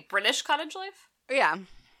 Wait, British Cottage Life? Yeah.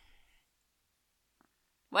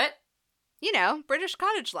 What? You know, British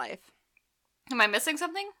Cottage Life. Am I missing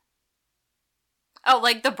something? Oh,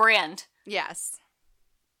 like the brand. Yes.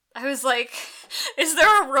 I was like, is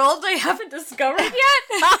there a world I haven't discovered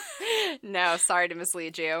yet? No, sorry to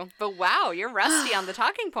mislead you. But wow, you're rusty on the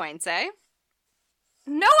talking points, eh?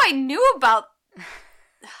 No, I knew about...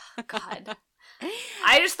 God.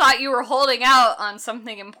 I just thought you were holding out on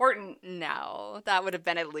something important. No, that would have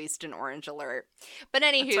been at least an orange alert. But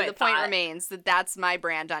anywho, what I the point thought. remains that that's my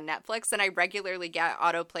brand on Netflix, and I regularly get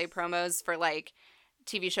autoplay promos for, like,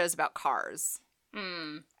 TV shows about cars.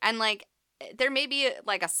 Mm. And, like, there may be,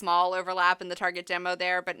 like, a small overlap in the target demo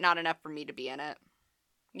there, but not enough for me to be in it.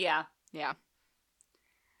 Yeah. Yeah.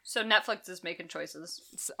 So Netflix is making choices.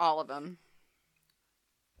 It's all of them.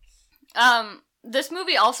 This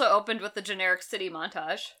movie also opened with the generic city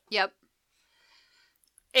montage. Yep.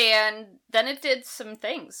 And then it did some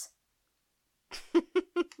things.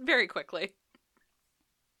 Very quickly.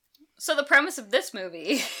 So the premise of this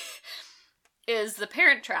movie is The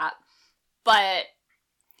Parent Trap, but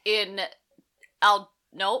in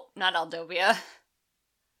nope, not Aldovia.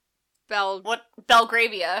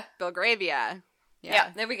 Belgravia. Belgravia.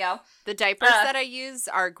 Yeah, there we go. The diapers that I use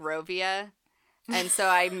are Grovia, and so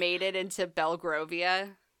I made it into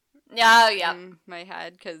Belgrovia. Yeah. In my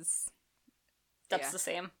head, because... That's the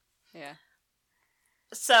same. Yeah.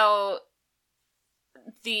 So,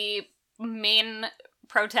 the main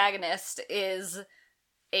protagonist is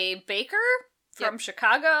a baker from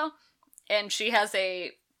Chicago, and she has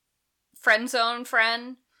a friend zone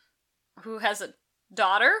friend who has a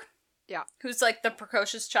daughter. Yeah. Who's like the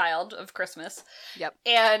precocious child of Christmas. Yep.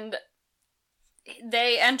 And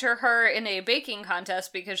they enter her in a baking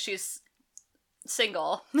contest because she's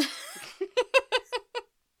single.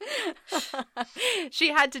 She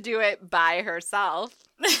had to do it by herself.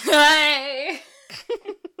 Hi.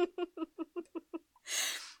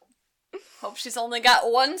 Hope she's only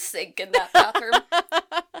got one sink in that bathroom.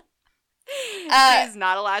 She's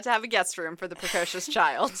not allowed to have a guest room for the precocious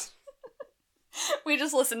child. We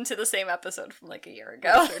just listened to the same episode from like a year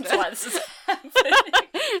ago. That's why this is happening.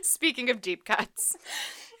 Speaking of deep cuts.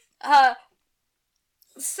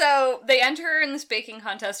 So they enter in this baking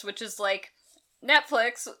contest, which is like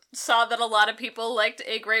Netflix saw that a lot of people liked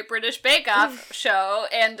A Great British Bake Off show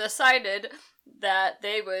and decided that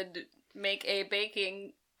they would make a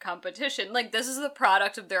baking competition. Like, this is the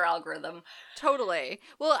product of their algorithm. Totally.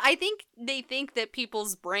 Well, I think they think that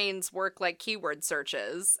people's brains work like keyword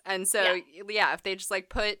searches. And so, yeah, if they just like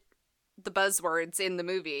put the buzzwords in the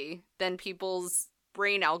movie, then people's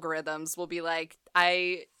brain algorithms will be like,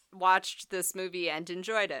 I watched this movie and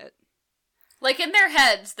enjoyed it. Like, in their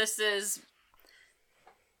heads, this is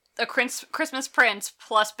a Christmas Prince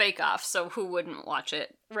plus Bake Off, so who wouldn't watch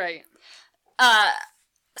it? Right.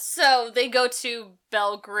 So they go to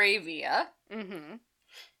Belgravia,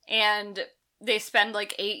 and they spend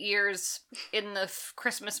like 8 years in the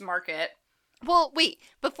Christmas market. Well, wait,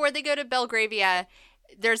 before they go to Belgravia,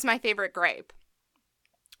 there's my favorite gripe,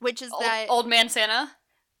 which is that... Old Man Santa?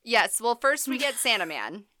 Yes, well, first we get Santa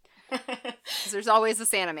Man, because there's always a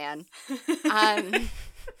Santa Man.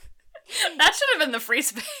 That should have been the free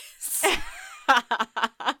space. But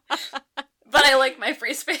I like my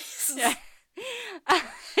free space. Yeah.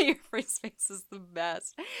 Your free space is the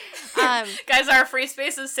best. Guys, our free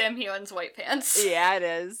space is Sam Heughan's white pants. Yeah, it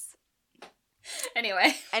is.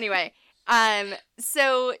 Anyway,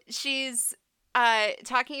 so she's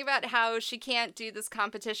talking about how she can't do this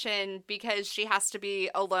competition because she has to be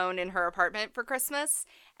alone in her apartment for Christmas.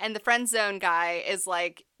 And the friend zone guy is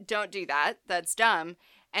like, don't do that. That's dumb.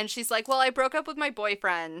 And she's like, well, I broke up with my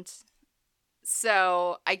boyfriend,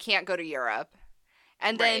 so I can't go to Europe.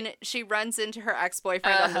 And then she runs into her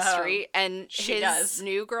ex-boyfriend on the street, and his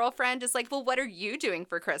new girlfriend is like, well, what are you doing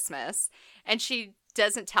for Christmas? And she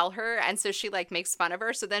doesn't tell her, and so she, like, makes fun of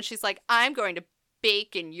her. So then she's like, I'm going to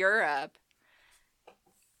bake in Europe.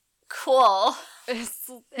 Cool.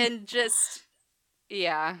 And just,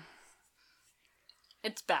 yeah.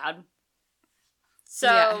 It's bad.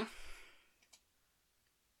 So,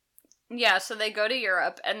 yeah, so they go to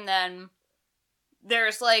Europe, and then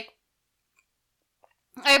there's, like,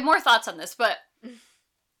 I have more thoughts on this, but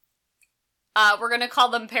we're gonna call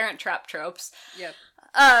them Parent Trap tropes. Yep.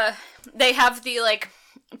 They have the, like,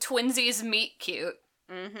 twinsies meet cute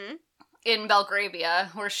in Belgravia,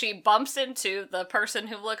 where she bumps into the person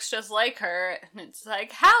who looks just like her, and it's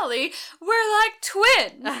like, Hallie, we're like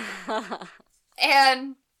twins!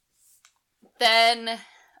 And then,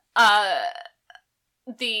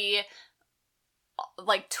 the,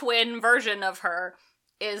 like, twin version of her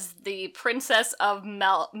is the Princess of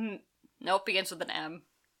nope, begins with an M.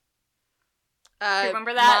 Do you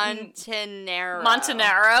remember that?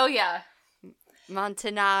 Montenegro, yeah.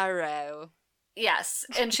 Montenegro. Yes,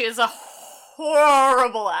 and she has a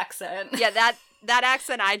horrible accent. Yeah, that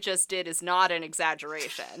accent I just did is not an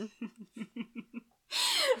exaggeration.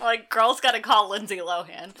 Like, girls gotta call Lindsay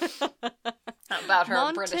Lohan about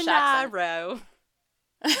her British accent.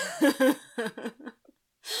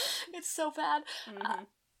 It's so bad.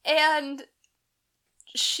 And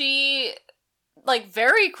she, like,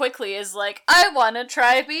 very quickly is like, I want to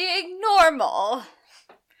try being normal.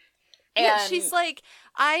 And yeah, she's like,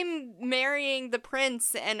 I'm marrying the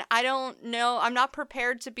prince, and I don't know, I'm not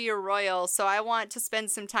prepared to be a royal, so I want to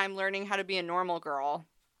spend some time learning how to be a normal girl.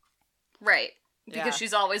 Right. Because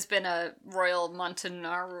she's always been a royal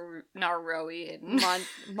Montenegroian.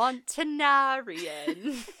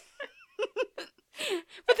 Montenegrin.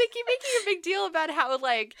 But they keep making a big deal about how,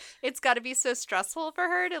 like, it's got to be so stressful for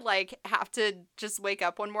her to, like, have to just wake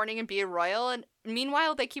up one morning and be a royal. And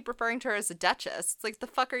meanwhile, they keep referring to her as a duchess. It's like, the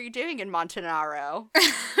fuck are you doing in Montenegro?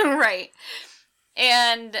 Right.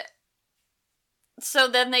 And so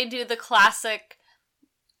then they do the classic,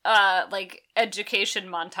 like, education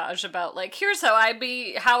montage about, like, here's how I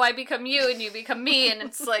become you and you become me, and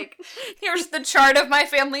it's like, here's the chart of my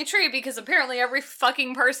family tree, because apparently every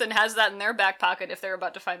fucking person has that in their back pocket if they're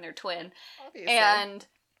about to find their twin. Obviously. And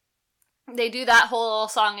they do that whole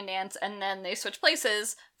song and dance, and then they switch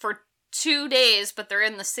places for 2 days, but they're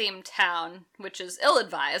in the same town, which is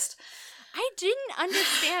ill-advised. I didn't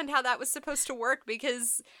understand how that was supposed to work,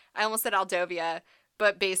 because I almost said Aldovia,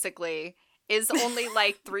 but basically is only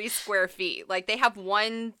like 3 square feet. Like, they have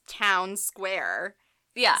one town square.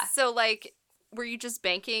 Yeah. So, like, were you just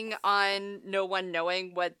banking on no one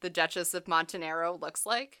knowing what the Duchess of Montenegro looks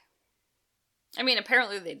like? I mean,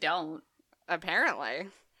 apparently they don't. Apparently.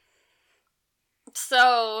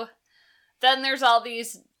 So then there's all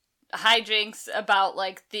these hijinks about,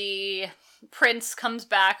 like, the prince comes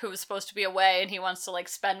back who was supposed to be away, and he wants to, like,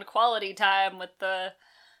 spend quality time with the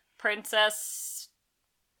princess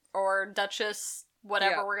or duchess,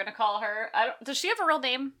 whatever we're gonna call her. Does she have a real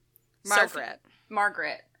name? Margaret.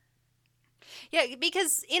 Margaret. Yeah,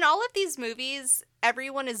 because in all of these movies,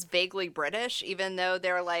 everyone is vaguely British, even though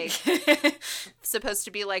they're, like, supposed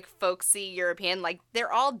to be, like, folksy European. Like,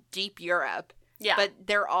 they're all deep Europe. Yeah. But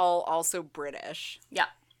they're all also British. Yeah.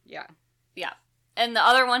 Yeah. Yeah. And the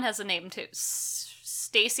other one has a name, too.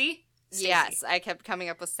 Stacy? Yes, I kept coming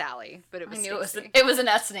up with Sally, but it was I knew Stacey. it was an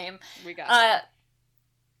S name. We got that.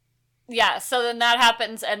 Yeah, so then that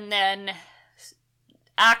happens, and then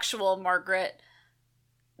actual Margaret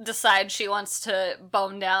decides she wants to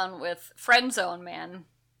bone down with Friendzone Man.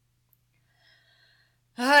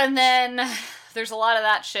 And then there's a lot of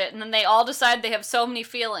that shit, and then they all decide they have so many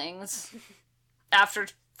feelings after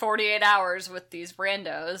 48 hours with these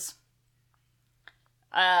randos.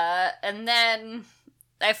 And then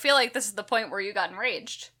I feel like this is the point where you got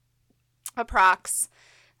enraged. Approx.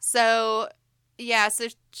 So, yeah, so...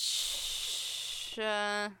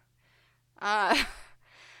 I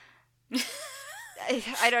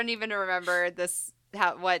don't even remember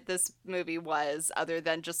what this movie was, other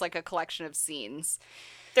than just, like, a collection of scenes.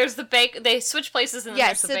 There's the they switch places and then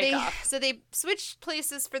there's the bake-off. So they switch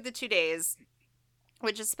places for the 2 days,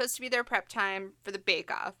 which is supposed to be their prep time for the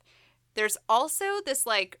bake-off. There's also this,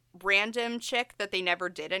 like, random chick that they never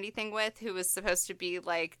did anything with, who was supposed to be,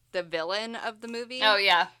 like, the villain of the movie. Oh,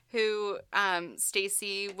 yeah. Who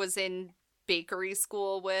Stacy was in bakery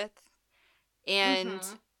school with. And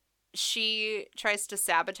she tries to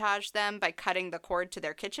sabotage them by cutting the cord to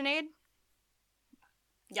their KitchenAid.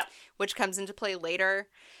 Yeah. Which comes into play later.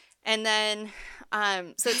 And then,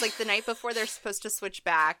 so it's like the night before they're supposed to switch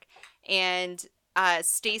back. And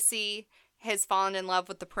Stacy has fallen in love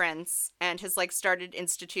with the prince and has, like, started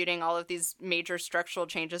instituting all of these major structural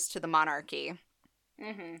changes to the monarchy.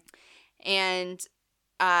 Mm-hmm. And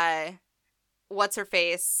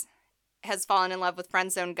what's-her-face has fallen in love with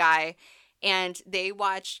Friendzone Guy, and they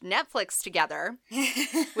watched Netflix together,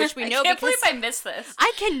 which we know I can't because... believe I missed this.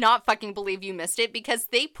 I cannot fucking believe you missed it, because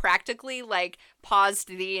they practically, like, paused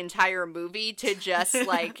the entire movie to just,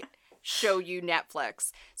 like... show you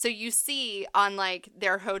Netflix. So you see on, like,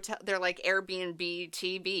 their hotel, their, like, Airbnb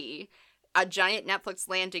TV, a giant Netflix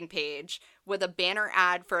landing page with a banner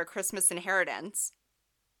ad for A Christmas Inheritance.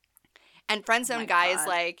 And Friendzone Guy is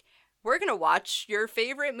like, we're gonna watch your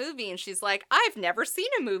favorite movie. And she's like, I've never seen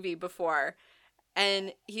a movie before.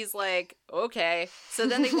 And he's like, okay. So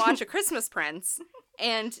then they watch A Christmas Prince,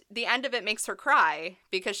 and the end of it makes her cry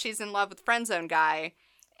because she's in love with Friendzone Guy.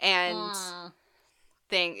 And...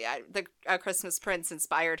 A Christmas Prince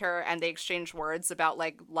inspired her, and they exchanged words about,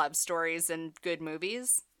 like, love stories and good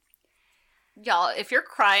movies. Y'all, if you're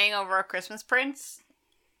crying over A Christmas Prince,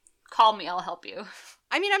 call me, I'll help you.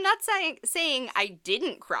 I mean, I'm not saying I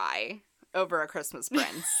didn't cry over A Christmas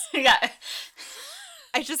Prince. Yeah.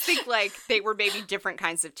 I just think, like, they were maybe different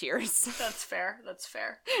kinds of tears. That's fair.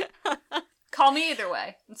 Call me either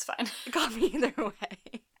way. It's fine. Call me either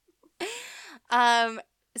way.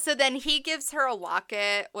 So then he gives her a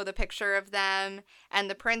locket with a picture of them, and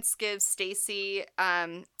the prince gives Stacy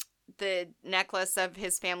the necklace of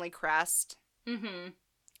his family crest. Mm-hmm.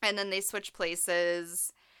 And then they switch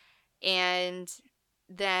places, and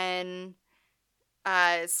then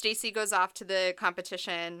Stacy goes off to the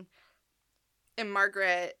competition, and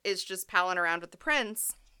Margaret is just palling around with the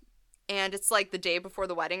prince, and it's like the day before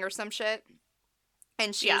the wedding or some shit,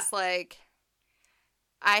 and she's like...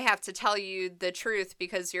 I have to tell you the truth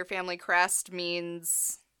because your family crest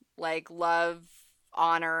means, like, love,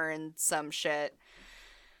 honor, and some shit.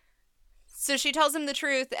 So she tells him the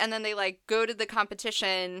truth, and then they, like, go to the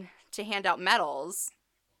competition to hand out medals.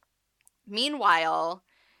 Meanwhile,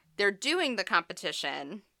 they're doing the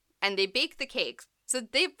competition, and they bake the cakes. So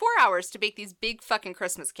they have 4 hours to bake these big fucking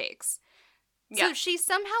Christmas cakes. Yeah. So she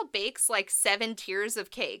somehow bakes, like, 7 tiers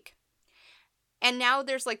of cake. And now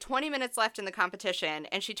there's, like, 20 minutes left in the competition,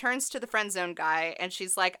 and she turns to the Friendzone Guy, and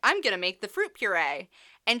she's like, I'm gonna make the fruit puree.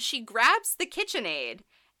 And she grabs the KitchenAid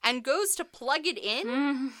and goes to plug it in.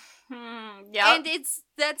 Mm-hmm. Yeah. And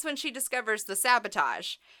that's when she discovers the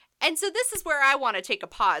sabotage. And so this is where I want to take a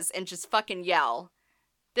pause and just fucking yell,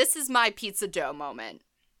 this is my pizza dough moment.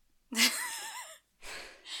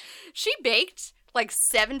 She baked, like,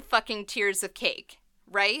 7 fucking tiers of cake,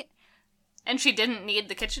 right? And she didn't need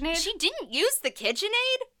the KitchenAid? She didn't use the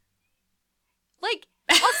KitchenAid? Like...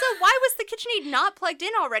 Also, why was the KitchenAid not plugged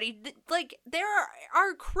in already? Like, there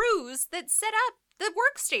are crews that set up the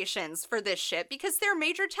workstations for this shit because they're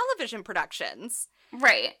major television productions.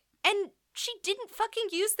 Right. And she didn't fucking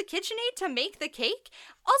use the KitchenAid to make the cake?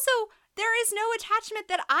 Also, there is no attachment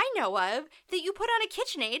that I know of that you put on a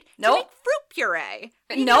KitchenAid to make fruit puree.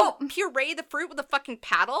 You don't puree the fruit with a fucking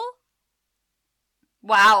paddle?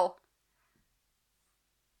 Wow.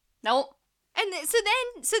 Nope. And so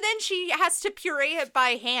then she has to puree it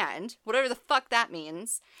by hand, whatever the fuck that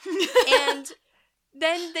means. And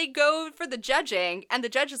then they go for the judging, and the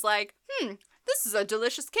judge is like, this is a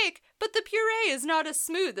delicious cake, but the puree is not as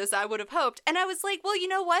smooth as I would have hoped. And I was like, well, you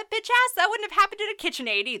know what, bitch ass? That wouldn't have happened at a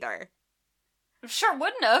KitchenAid either. Sure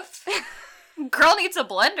wouldn't have. Girl needs a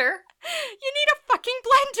blender. You need a fucking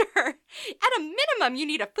blender. At a minimum, you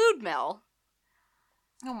need a food mill.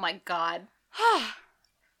 Oh my god.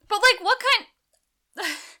 But, like, what kind...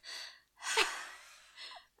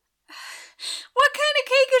 what kind of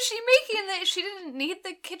cake is she making that she didn't need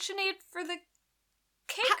the KitchenAid for the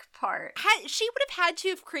cake part? She would have had to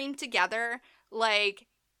have creamed together, like,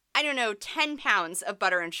 I don't know, 10 pounds of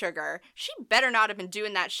butter and sugar. She better not have been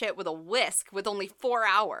doing that shit with a whisk with only 4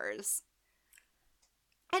 hours.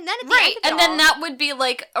 And then at the end of it all, then that would be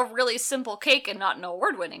like a really simple cake and not an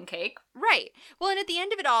award-winning cake. Right. Well, and at the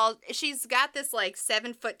end of it all, she's got this like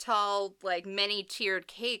 7-foot tall, like many-tiered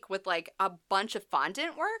cake with like a bunch of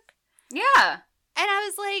fondant work. Yeah. And I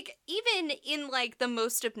was like, even in like the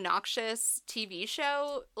most obnoxious TV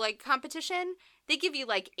show, like competition, they give you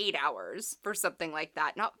like 8 hours for something like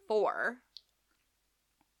that, not 4.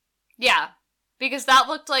 Yeah. Because that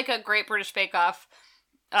looked like a Great British Bake Off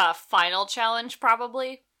final challenge,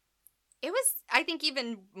 probably. It was, I think,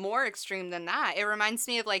 even more extreme than that. It reminds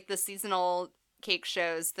me of, like, the seasonal cake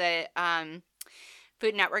shows that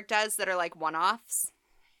Food Network does that are, like, one-offs.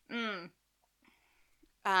 Yeah,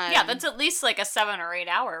 that's at least, like, a 7 or 8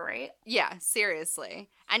 hour, right? Yeah, seriously.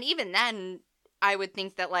 And even then, I would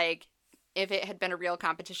think that, like, if it had been a real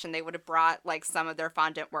competition, they would have brought, like, some of their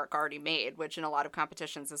fondant work already made, which in a lot of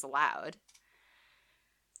competitions is allowed.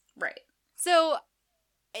 Right. So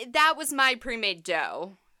that was my pre-made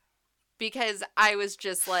dough, because I was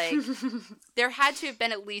just like, there had to have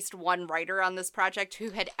been at least one writer on this project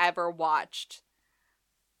who had ever watched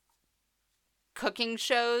cooking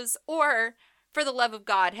shows, or, for the love of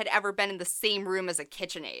God, had ever been in the same room as a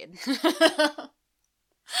KitchenAid.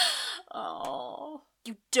 Oh.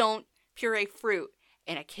 You don't puree fruit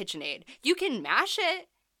in a KitchenAid. You can mash it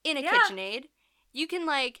in a KitchenAid. You can,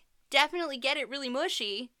 like, definitely get it really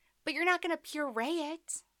mushy, but you're not gonna puree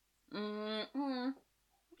it.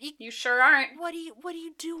 You sure aren't. What are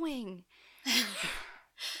you doing?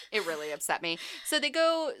 It really upset me. So they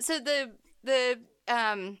go, so the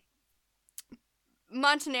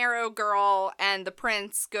Montenero girl and the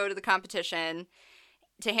prince go to the competition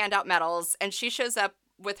to hand out medals, and she shows up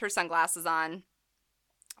with her sunglasses on.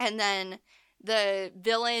 And then the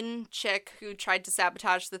villain chick who tried to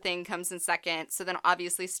sabotage the thing comes in second. So then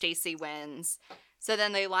obviously Stacy wins. So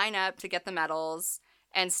then they line up to get the medals,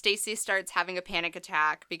 and Stacy starts having a panic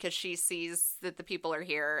attack because she sees that the people are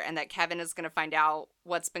here and that Kevin is going to find out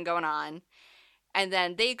what's been going on. And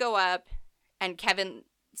then they go up, and Kevin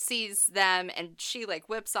sees them, and she, like,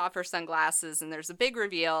 whips off her sunglasses, and there's a big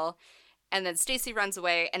reveal. And then Stacy runs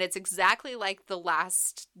away, and it's exactly like the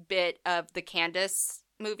last bit of the Candace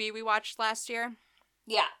movie we watched last year.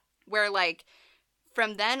 Yeah. Where, like,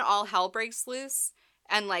 from then all hell breaks loose,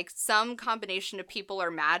 and, like, some combination of people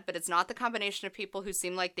are mad, but it's not the combination of people who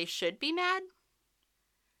seem like they should be mad.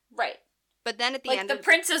 Right. But then at the like end the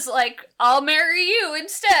prince is like, I'll marry you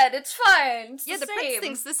instead. It's fine. It's the prince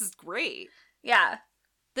thinks this is great. Yeah.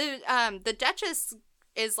 The Duchess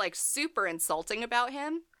is, like, super insulting about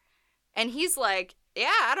him. And he's like,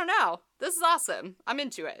 yeah, I don't know. This is awesome. I'm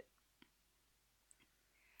into it.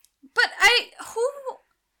 But who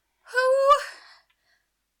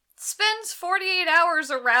spends 48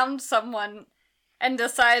 hours around someone and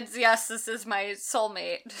decides, yes, this is my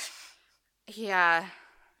soulmate? Yeah.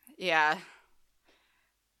 Yeah.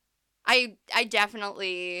 I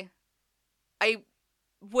definitely, I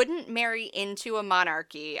wouldn't marry into a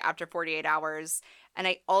monarchy after 48 hours, and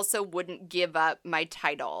I also wouldn't give up my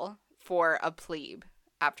title for a plebe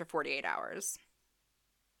after 48 hours.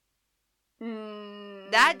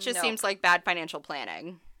 That just seems like bad financial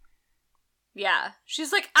planning. Yeah.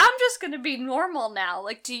 She's like, I'm just gonna be normal now.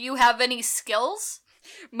 Like, do you have any skills?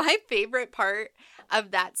 My favorite part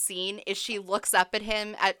of that scene is she looks up at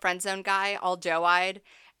him, at Friendzone Guy, all doe-eyed,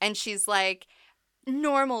 and she's like,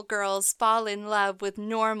 normal girls fall in love with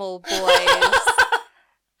normal boys.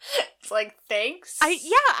 It's like, thanks.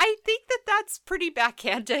 I think that's pretty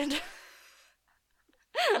backhanded.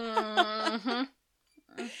 Mm-hmm.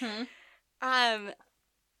 Mm-hmm.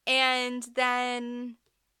 And then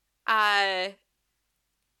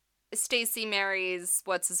Stacy marries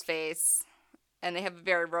what's his face, and they have a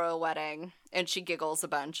very royal wedding, and she giggles a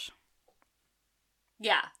bunch.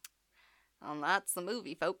 Yeah. And that's the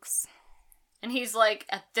movie, folks. And he's like,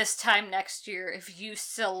 at this time next year, if you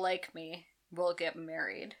still like me, we'll get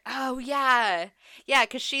married. Oh, yeah. Yeah,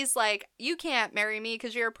 because she's like, you can't marry me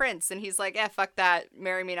because you're a prince. And he's like, fuck that.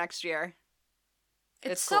 Marry me next year.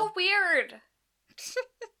 It's cool. so weird.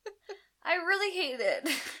 I really hate it.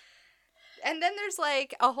 And then there's,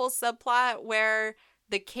 like, a whole subplot where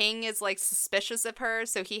the king is, like, suspicious of her.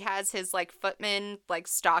 So he has his, like, footman, like,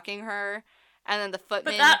 stalking her. And then the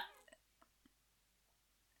footman...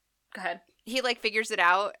 Go ahead. He, like, figures it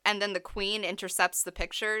out. And then the queen intercepts the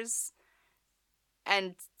pictures.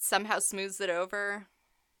 And somehow smooths it over.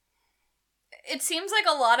 It seems like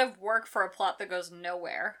a lot of work for a plot that goes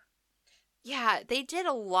nowhere. Yeah, they did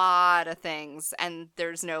a lot of things, and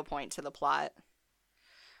there's no point to the plot.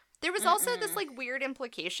 There was also this, like, weird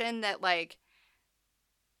implication that, like,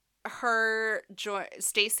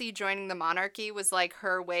 Stacy joining the monarchy was, like,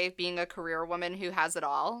 her way of being a career woman who has it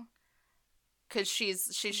all. Because she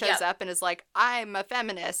shows up and is like, I'm a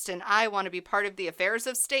feminist, and I want to be part of the affairs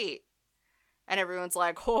of state. And everyone's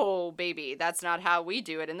like, oh, baby, that's not how we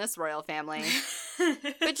do it in this royal family.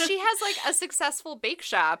 But she has, like, a successful bake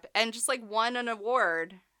shop and just, like, won an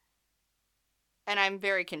award. And I'm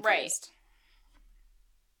very confused.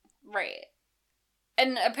 Right.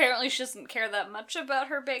 And apparently she doesn't care that much about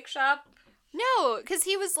her bake shop. No, because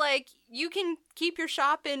he was like, you can keep your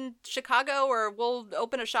shop in Chicago or we'll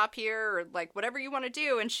open a shop here or, like, whatever you want to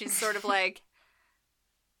do. And she's sort of like,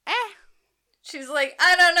 She's like,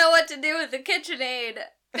 I don't know what to do with the KitchenAid.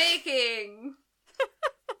 Baking.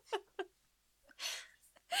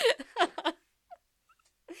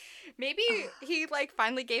 Maybe he, like,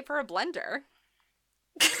 finally gave her a blender.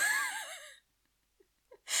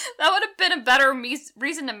 That would have been a better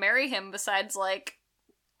reason to marry him besides, like,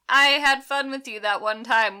 I had fun with you that one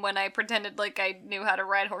time when I pretended like I knew how to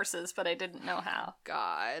ride horses, but I didn't know how.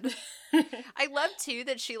 God. I love, too,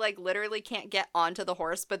 that she, like, literally can't get onto the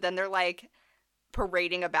horse, but then they're, like,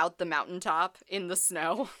 parading about the mountaintop in the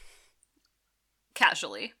snow.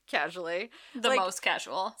 Casually. The like, most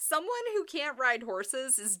casual. Someone who can't ride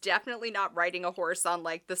horses is definitely not riding a horse on,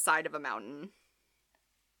 like, the side of a mountain.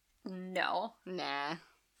 No. Nah.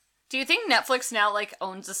 Do you think Netflix now, like,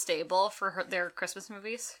 owns a stable for their Christmas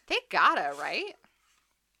movies? They gotta, right?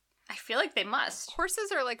 I feel like they must.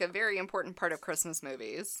 Horses are, like, a very important part of Christmas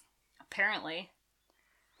movies. Apparently.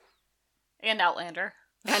 And Outlander.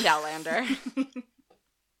 And Outlander.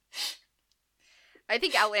 I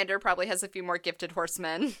think Outlander probably has a few more gifted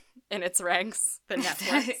horsemen in its ranks than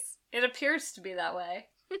Netflix. It appears to be that way.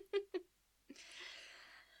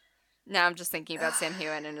 Now I'm just thinking about Sam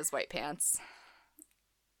Heughan in his white pants.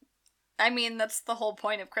 I mean, that's the whole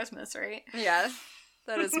point of Christmas, right? Yeah.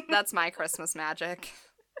 That's my Christmas magic.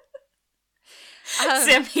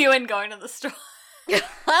 Sam Heughan going to the store.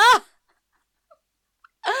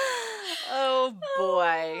 Oh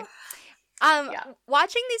boy.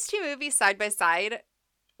 Watching these two movies side by side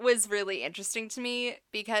was really interesting to me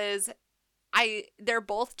because they're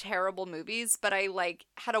both terrible movies, but I, like,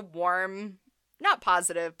 had a warm, not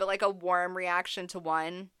positive, but, like, a warm reaction to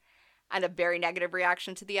one and a very negative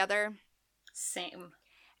reaction to the other. Same.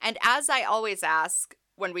 And as I always ask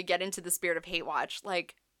when we get into the spirit of hate watch,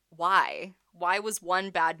 like, why? Why was one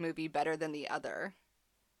bad movie better than the other?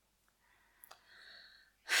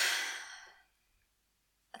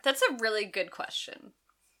 That's a really good question.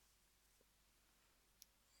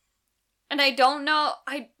 And I don't know,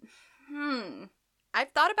 I've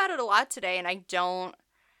thought about it a lot today, and I don't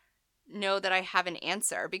know that I have an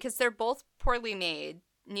answer, because they're both poorly made.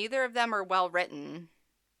 Neither of them are well written.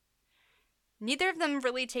 Neither of them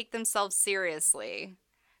really take themselves seriously.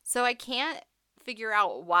 So I can't figure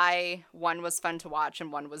out why one was fun to watch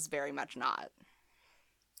and one was very much not.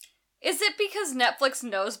 Is it because Netflix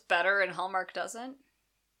knows better and Hallmark doesn't?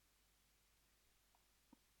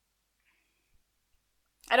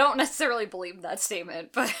 I don't necessarily believe that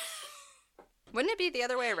statement, but... Wouldn't it be the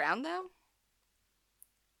other way around, though?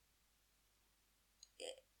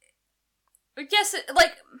 Yes,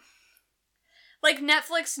 like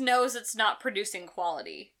Netflix knows it's not producing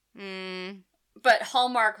quality. But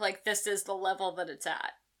Hallmark, like, this is the level that it's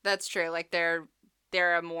at. That's true. Like, they're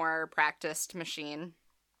a more practiced machine.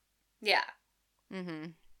 Yeah.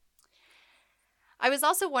 I was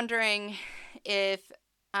also wondering if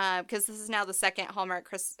because this is now the second Hallmark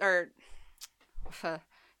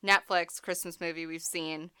Netflix Christmas movie we've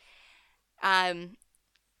seen.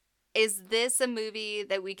 Is this a movie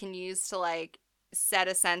that we can use to like set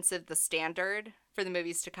a sense of the standard for the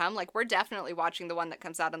movies to come? Like, we're definitely watching the one that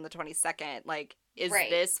comes out on the 22nd. Like, is Right.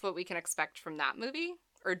 this what we can expect from that movie,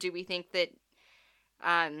 or do we think that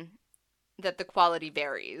that the quality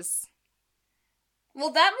varies?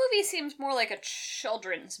 Well, that movie seems more like a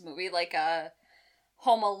children's movie, like a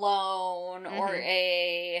Home Alone or Mhm.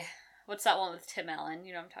 a... What's that one with Tim Allen?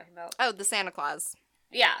 You know what I'm talking about? Oh, the Santa Claus.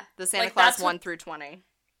 Yeah. The Santa Like, Claus that's 1 what- through 20.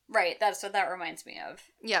 Right, that's what that reminds me of.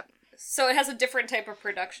 Yep. So it has a different type of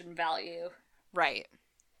production value, Right.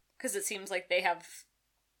 because it seems like they have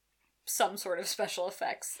some sort of special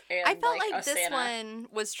effects. And I felt like a this Santa. one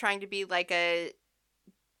was trying to be like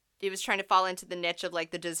it was trying to fall into the niche of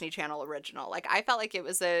like the Disney Channel original. Like, I felt like it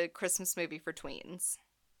was a Christmas movie for tweens.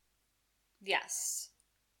 Yes.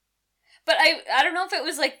 But I don't know if it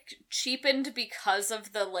was, like, cheapened because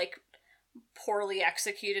of the, like, poorly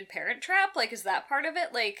executed Parent Trap. Like, is that part of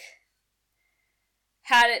it? Like,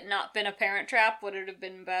 had it not been a Parent Trap, would it have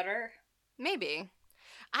been better? Maybe.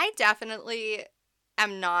 I definitely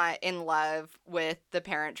am not in love with the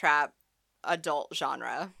Parent Trap adult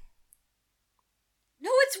genre. No,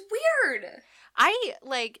 it's weird!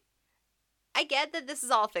 I get that this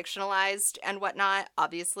is all fictionalized and whatnot,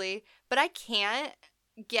 obviously, but I can't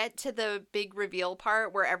get to the big reveal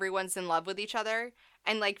part where everyone's in love with each other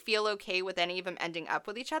and like feel okay with any of them ending up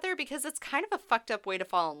with each other, because it's kind of a fucked up way to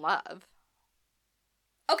fall in love.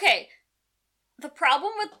 Okay, the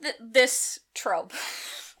problem with this trope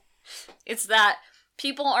is that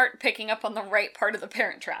people aren't picking up on the right part of the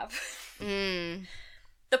Parent Trap. Mm,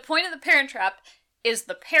 The point of the Parent Trap is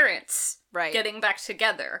the parents right. getting back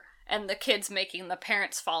together and the kids making the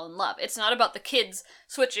parents fall in love. It's not about the kids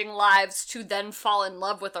switching lives to then fall in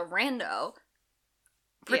love with a rando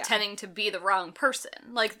pretending to be the wrong person.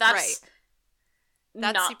 Like, that's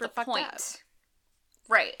That's not super the fucked point. up.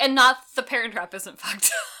 Right. And not the Parent Trap isn't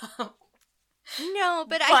fucked up. No,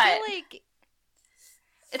 but I But feel like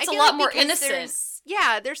It's I a feel lot like more because innocent.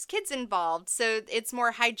 there's kids involved, so it's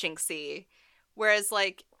more hijinksy. Whereas,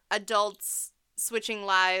 like, adults switching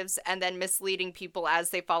lives and then misleading people as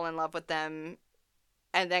they fall in love with them,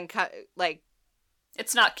 and then,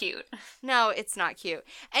 It's not cute. no, it's not cute.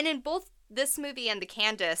 And in both this movie and the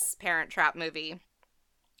Candace Parent Trap movie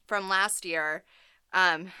from last year,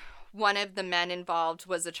 one of the men involved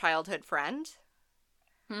was a childhood friend.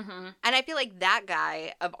 Mm-hmm. And I feel like that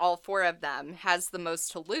guy, of all four of them, has the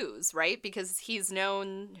most to lose, right? Because he's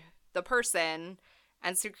known the person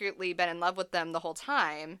and secretly been in love with them the whole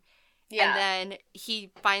time. Yeah. And then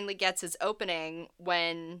he finally gets his opening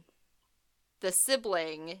when the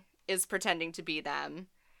sibling is pretending to be them.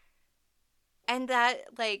 And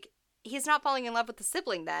that, like, he's not falling in love with the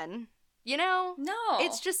sibling then. You know? No.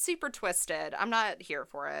 It's just super twisted. I'm not here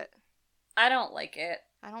for it. I don't like it.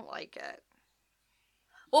 I don't like it.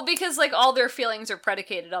 Well, because, like, all their feelings are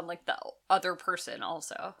predicated on, like, the other person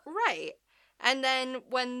also. Right. And then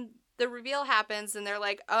when the reveal happens and they're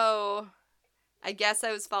like, oh, I guess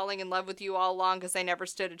I was falling in love with you all along because I never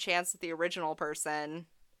stood a chance with the original person.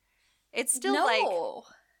 It's still like,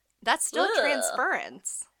 that's still Ugh.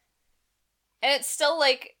 transference. And it's still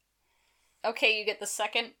like, okay, you get the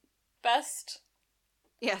second best.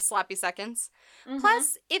 Yeah, sloppy seconds. Mhm.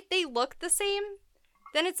 Plus, if they look the same,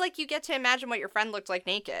 then it's like you get to imagine what your friend looked like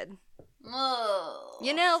naked. Ugh.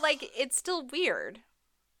 You know, like, it's still weird.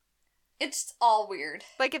 It's all weird.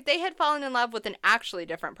 Like, if they had fallen in love with an actually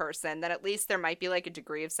different person, then at least there might be, like, a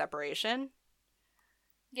degree of separation.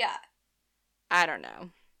 Yeah. I don't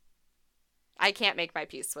know. I can't make my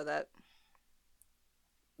peace with it.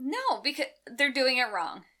 No, because they're doing it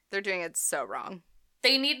wrong. They're doing it so wrong.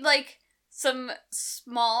 They need, like, some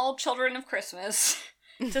small children of Christmas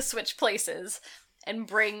to switch places and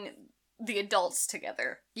bring the adults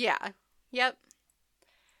together. Yeah. Yep.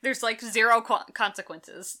 There's, like, zero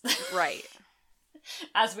consequences. Right.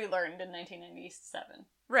 As we learned in 1997.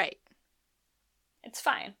 Right. It's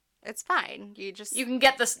fine. It's fine. You just... You can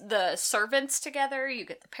get the servants together, you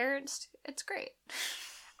get the parents. It's great.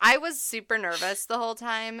 I was super nervous the whole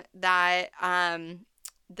time that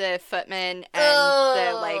the footman and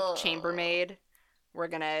the, like, chambermaid were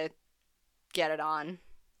gonna get it on.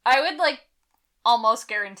 I would, like, almost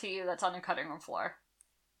guarantee you that's on a cutting room floor.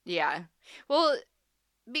 Yeah. Well,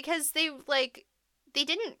 because they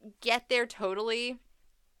didn't get there totally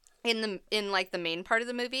in the main part of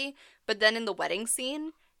the movie, but then in the wedding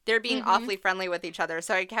scene, they're being Mhm. awfully friendly with each other,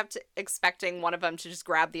 so I kept expecting one of them to just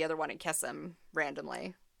grab the other one and kiss him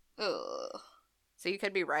randomly. Ugh. So you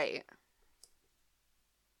could be right.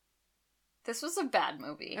 This was a bad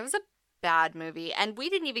movie. It was a bad movie, and we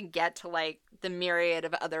didn't even get to, like, the myriad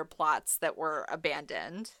of other plots that were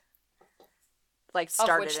abandoned. Like,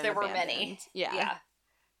 started of which there and were abandoned. many. Yeah.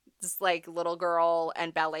 This, like, little girl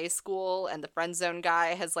and ballet school, and the friend zone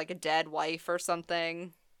guy has, like, a dead wife or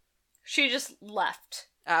something. She just left.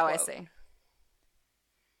 Oh, I quote. see.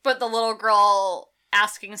 But the little girl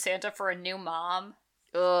asking Santa for a new mom.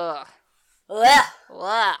 Ugh. Ugh.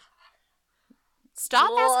 Ugh.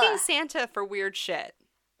 Stop Ugh. asking Santa for weird shit.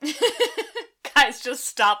 Guys, just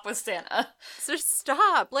stop with Santa. So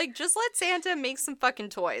stop. Like, just let Santa make some fucking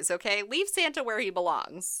toys, okay? Leave Santa where he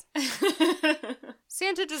belongs.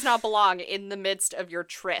 Santa does not belong in the midst of your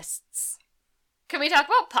trysts. Can we talk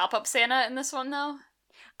about Pop-Up Santa in this one, though?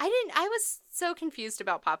 I was so confused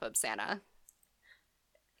about Pop-Up Santa.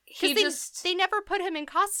 He They never put him in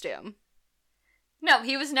costume. No,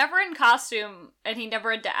 he was never in costume, and he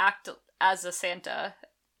never had to act as a Santa.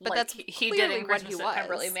 But like that's he did clearly in what Christmas he at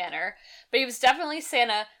Pemberley was. Manor. But he was definitely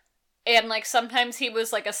Santa, and, like, sometimes he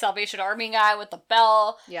was, like, a Salvation Army guy with a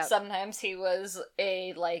bell. Yep. Sometimes he was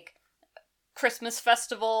a, like, Christmas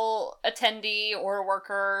festival attendee or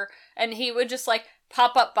worker, and he would just, like,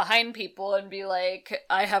 pop up behind people and be like,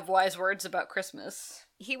 I have wise words about Christmas.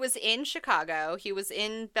 He was in Chicago. He was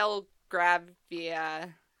in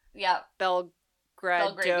Belgravia. Yeah.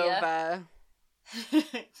 Belgradova.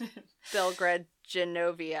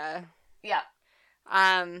 Belgragenovia. Yeah.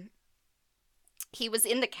 He was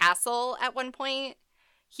in the castle at one point.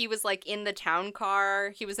 He was, like, in the town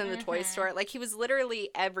car. He was in the toy store. Like, he was literally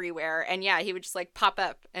everywhere. And yeah, he would just, like, pop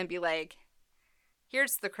up and be like,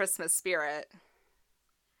 here's the Christmas spirit.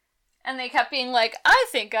 And they kept being like, I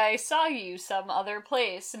think I saw you some other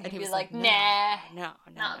place. And he'd be was like, no, nah, no,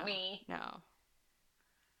 not me. No.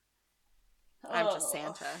 I'm just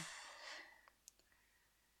Santa.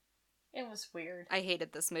 It was weird. I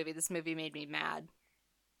hated this movie. This movie made me mad.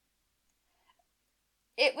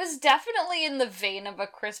 It was definitely in the vein of A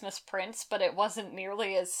Christmas Prince, but it wasn't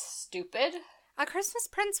nearly as stupid. A Christmas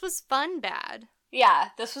Prince was fun bad. Yeah,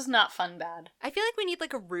 this was not fun bad. I feel like we need,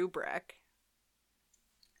 like, a rubric.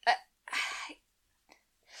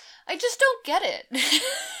 I just don't get it.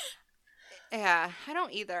 Yeah, I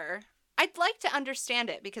don't either. I'd like to understand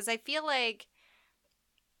it because I feel like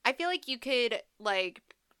you could, like,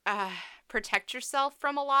 protect yourself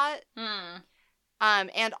from a lot.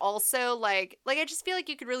 And also, like I just feel like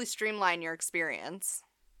you could really streamline your experience.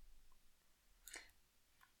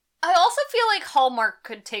 I also feel like Hallmark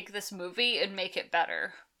could take this movie and make it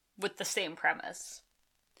better with the same premise.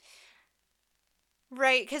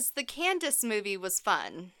 Right, because the Candace movie was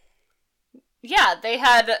fun. Yeah, they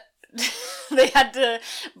had to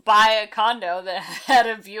buy a condo that had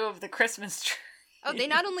a view of the Christmas tree. Oh, they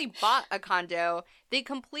not only bought a condo, they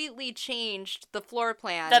completely changed the floor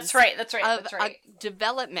plan. That's right. Of a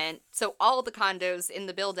development, so all the condos in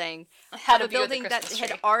the building had a a view of the building that Christmas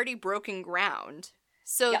had tree. already broken ground,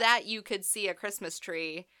 so that you could see a Christmas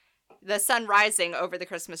tree, the sun rising over the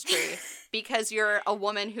Christmas tree, because you're a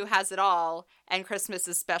woman who has it all, and Christmas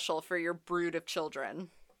is special for your brood of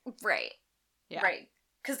children. Right. Yeah. Right.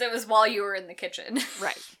 Because it was while you were in the kitchen.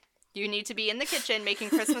 Right. You need to be in the kitchen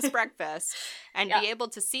making Christmas breakfast and be able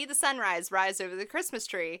to see the sunrise rise over the Christmas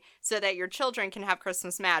tree so that your children can have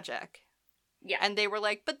Christmas magic. Yeah. And they were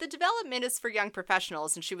like, but the development is for young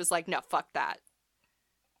professionals. And she was like, no, fuck that.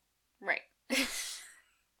 Right. But,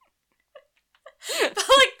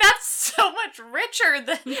 like, that's so much richer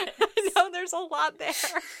than this. No, there's a lot there.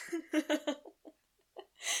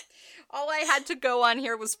 All I had to go on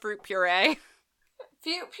here was fruit puree.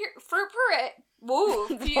 Fruit puree. Woo.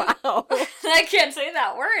 Wow. I can't say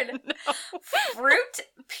that word. No. Fruit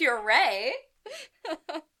puree.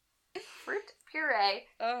 Fruit puree.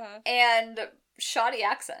 And shoddy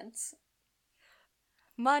accents.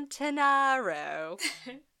 Montanaro.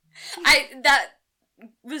 That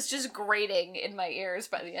was just grating in my ears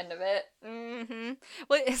by the end of it. Mm-hmm.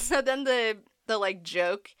 Well, so then the like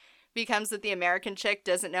joke becomes that the American chick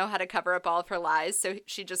doesn't know how to cover up all of her lies, so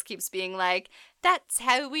she just keeps being like, that's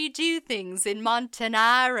how we do things in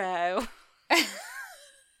Montanaro.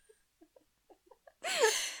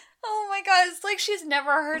 Oh my god, it's like she's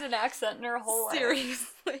never heard an accent in her whole life.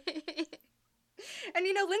 Seriously. And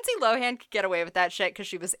you know, Lindsay Lohan could get away with that shit because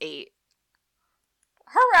she was 8.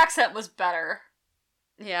 Her accent was better.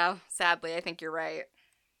 Yeah, sadly, I think you're right.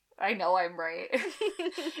 I know I'm right.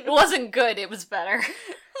 It wasn't good, it was better.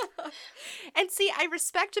 And see, I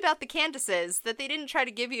respect about the Candaces that they didn't try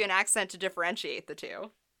to give you an accent to differentiate the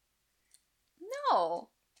two. No.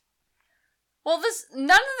 Well,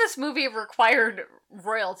 none of this movie required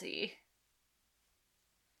royalty.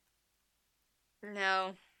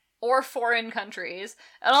 No. or foreign countries.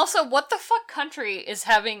 And also, what the fuck country is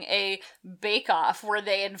having a bake-off where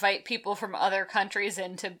they invite people from other countries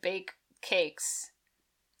in to bake cakes?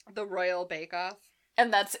 The Royal Bake Off.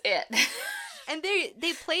 And that's it. And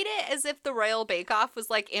they played it as if the Royal Bake Off was,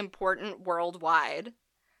 like, important worldwide.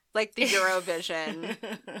 Like the Eurovision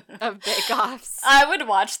of Bake Offs. I would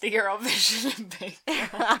watch the Eurovision of Bake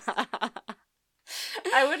Offs.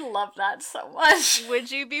 I would love that so much.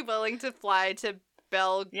 Would you be willing to fly to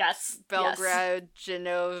Yes. Belgrade,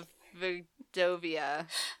 Genovia?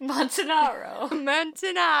 Montanaro.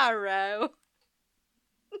 Montanaro.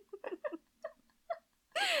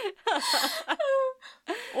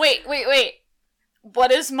 Wait.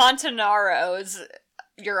 What is Montanaro's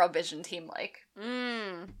Eurovision team like?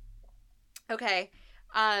 Okay.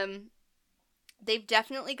 They've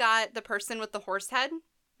definitely got the person with the horse head.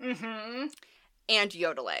 Mm-hmm. And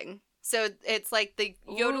yodeling. So it's like the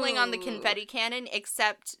yodeling on the confetti cannon,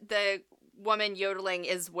 except the woman yodeling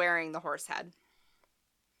is wearing the horse head.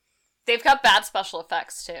 They've got bad special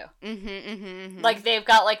effects, too. Like, they've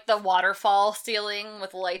got, like, the waterfall ceiling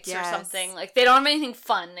with lights or something. Like, they don't have anything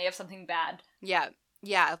fun. They have something bad. Yeah.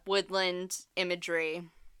 Woodland imagery.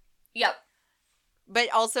 Yep. But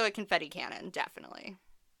also a confetti cannon, definitely.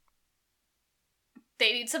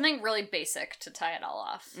 They need something really basic to tie it all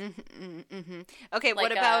off. Okay, like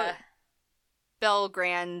what about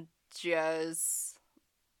Belgrandia's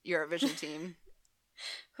Eurovision team?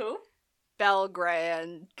 Who?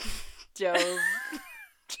 Belgrand.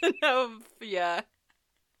 Genovia.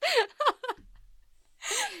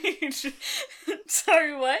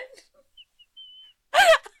 Sorry, what?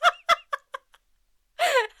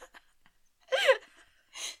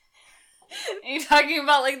 Are you talking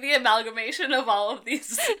about, like, the amalgamation of all of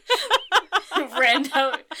these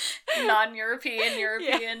random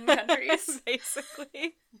non-European countries?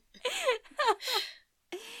 Basically.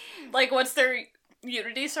 Like, what's their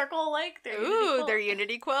unity circle like? Their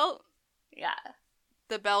unity quilt? Yeah.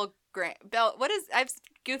 The what is, I've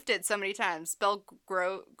goofed it so many times.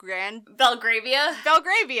 Belgravia?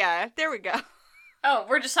 Belgravia. There we go. Oh,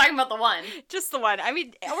 we're just talking about the one. Just the one. I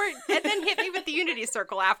mean, and then hit me with the unity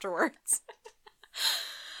circle afterwards.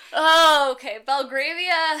 Oh, okay.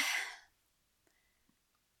 Belgravia.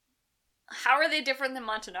 How are they different than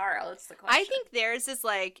Montanaro? That's the question. I think theirs is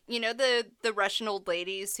like, you know, the Russian old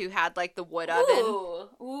ladies who had like the wood oven.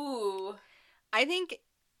 Ooh. I think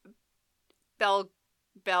Bell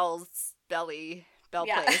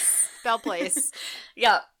Place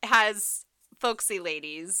Yeah. has folksy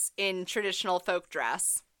ladies in traditional folk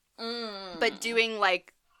dress, but doing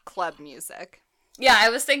like club music. Yeah, I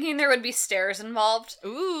was thinking there would be stairs involved.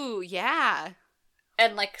 Ooh, yeah.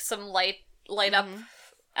 And like some light up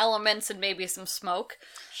elements and maybe some smoke.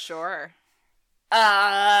 Sure.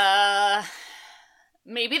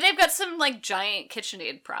 Maybe they've got some like giant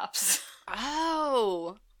KitchenAid props.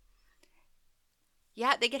 Oh.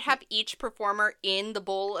 Yeah, they could have each performer in the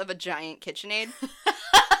bowl of a giant KitchenAid.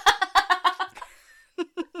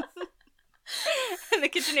 And the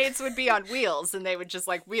KitchenAids would be on wheels, and they would just,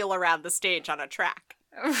 like, wheel around the stage on a track.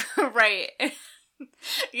 Right.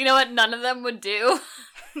 You know what none of them would do?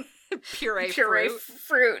 Puree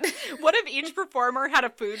fruit. What if each performer had a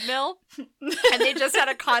food mill, and they just had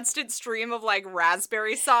a constant stream of, like,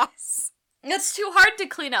 raspberry sauce? That's too hard to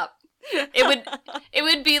clean up. It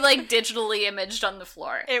would be, like, digitally imaged on the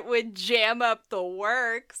floor. It would jam up the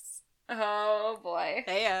works. Oh, boy.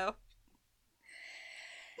 Heyo.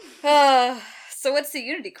 So what's the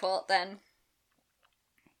Unity quilt, then?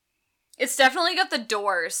 It's definitely got the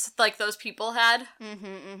doors, like those people had.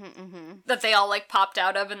 That they all, like, popped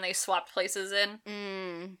out of and they swapped places in.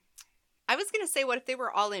 I was gonna say, what if they were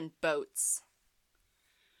all in boats?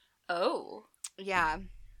 Oh. Yeah.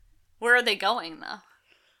 Where are they going, though?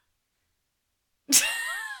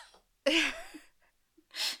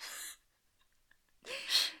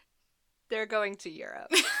 They're going to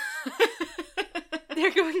Europe.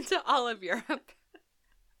 They're going to all of Europe.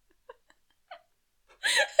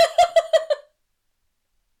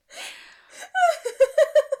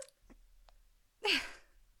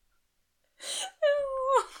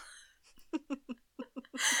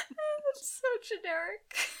 That's so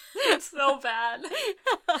generic. It's so bad.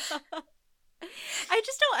 I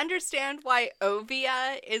just don't understand why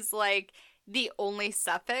Ovia is, like, the only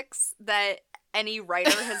suffix that any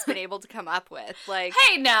writer has been able to come up with. Like,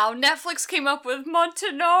 hey now, Netflix came up with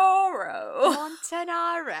Montanaro.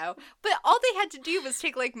 Montanaro. But all they had to do was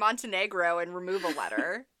take, like, Montenegro and remove a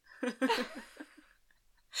letter.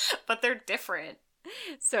 But they're different.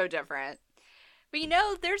 So different. But, you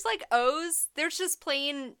know, there's, like, O's. There's just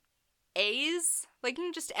plain A's. Like, you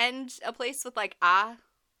can just end a place with, like, ah.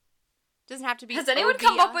 Doesn't have to be. Has anyone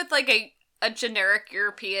come Ovia. up with like a generic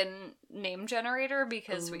European name generator?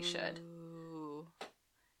 Because we should. Ooh.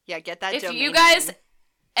 Yeah, get that. If domain you guys name.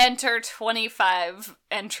 enter 25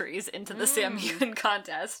 entries into the Sam Heughan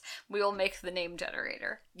contest, we will make the name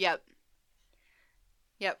generator. Yep.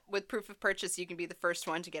 With proof of purchase, you can be the first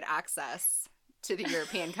one to get access to the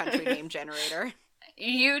European country name generator.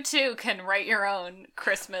 You too can write your own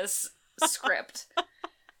Christmas script.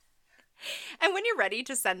 And when you're ready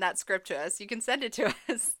to send that script to us, you can send it to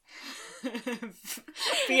us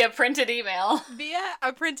via printed email. Via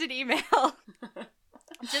a printed email.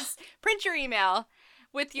 Just print your email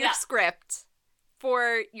with your script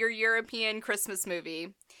for your European Christmas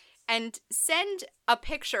movie and send a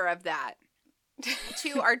picture of that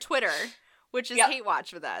to our Twitter, which is Hate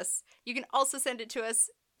Watch with Us. You can also send it to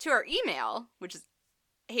us to our email, which is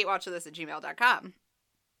hatewatchwithus@gmail.com.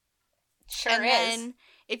 Sure and is. then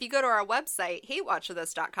if you go to our website,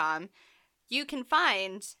 hatewatchwithus.com, you can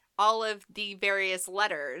find all of the various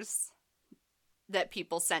letters that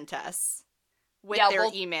people sent us with their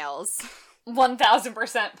emails.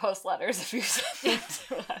 1000% post letters if you send them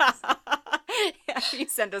to us. If you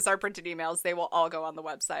send us our printed emails, they will all go on the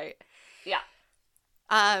website. Yeah.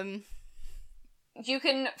 Um, you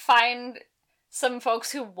can find some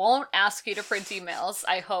folks who won't ask you to print emails,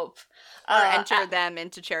 I hope. Or enter them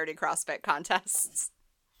into charity CrossFit contests.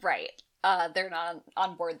 Right. They're not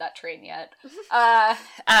on board that train yet.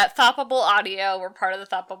 At Thoppable Audio, we're part of the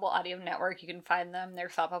Thoppable Audio Network. You can find them. They're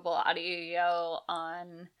Thoppable Audio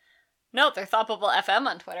on... No, they're Thoppable FM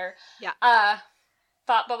on Twitter. Yeah.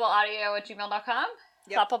 ThoughtbubbleAudio@gmail.com.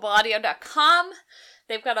 Yep. ThoughtbubbleAudio.com.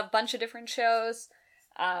 They've got a bunch of different shows.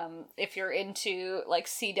 If you're into, like,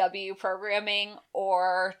 CW programming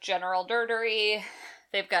or general nerdery,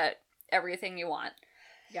 they've got everything you want.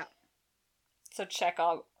 Yeah. So check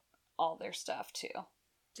out all their stuff, too.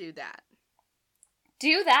 Do that.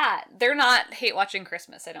 Do that. They're not hate watching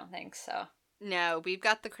Christmas, I don't think, so. No, we've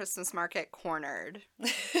got the Christmas market cornered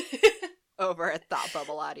over at Thought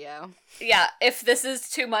Bubble Audio. Yeah, if this is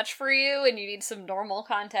too much for you and you need some normal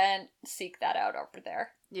content, seek that out over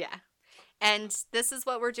there. Yeah. And this is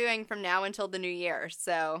what we're doing from now until the new year,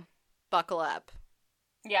 so buckle up.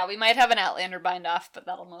 Yeah, we might have an Outlander bind-off, but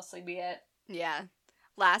that'll mostly be it. Yeah.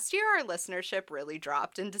 Last year, our listenership really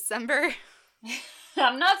dropped in December.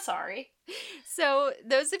 I'm not sorry. So,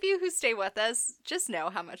 those of you who stay with us, just know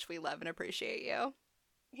how much we love and appreciate you.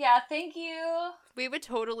 Yeah, thank you. We would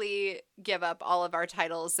totally give up all of our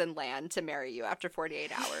titles and land to marry you after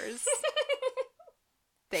 48 hours.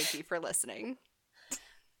 Thank you for listening.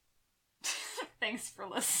 Thanks for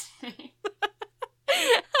listening.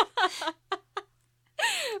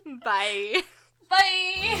 Bye.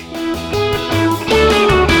 Bye!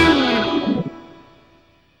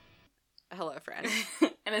 Hello, friend.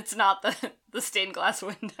 And it's not the stained glass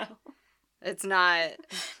window. It's not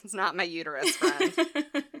my uterus friend.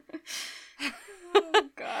 Oh,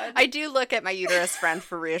 God. I do look at my uterus friend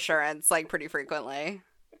for reassurance, like, pretty frequently.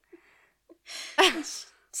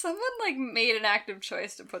 Someone, like, made an active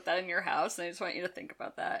choice to put that in your house, and I just want you to think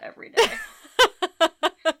about that every day.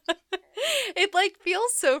 It, like,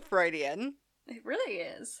 feels so Freudian. It really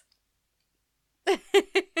is.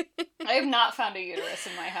 I have not found a uterus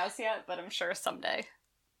in my house yet, but I'm sure someday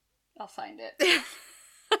I'll find it.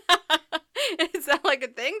 Is that, like, a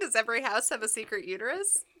thing? Does every house have a secret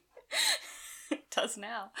uterus? It does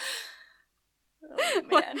now. Oh,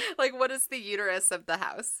 man. What is the uterus of the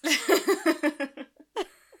house?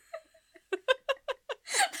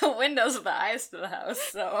 The windows are the eyes to the house,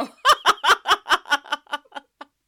 so...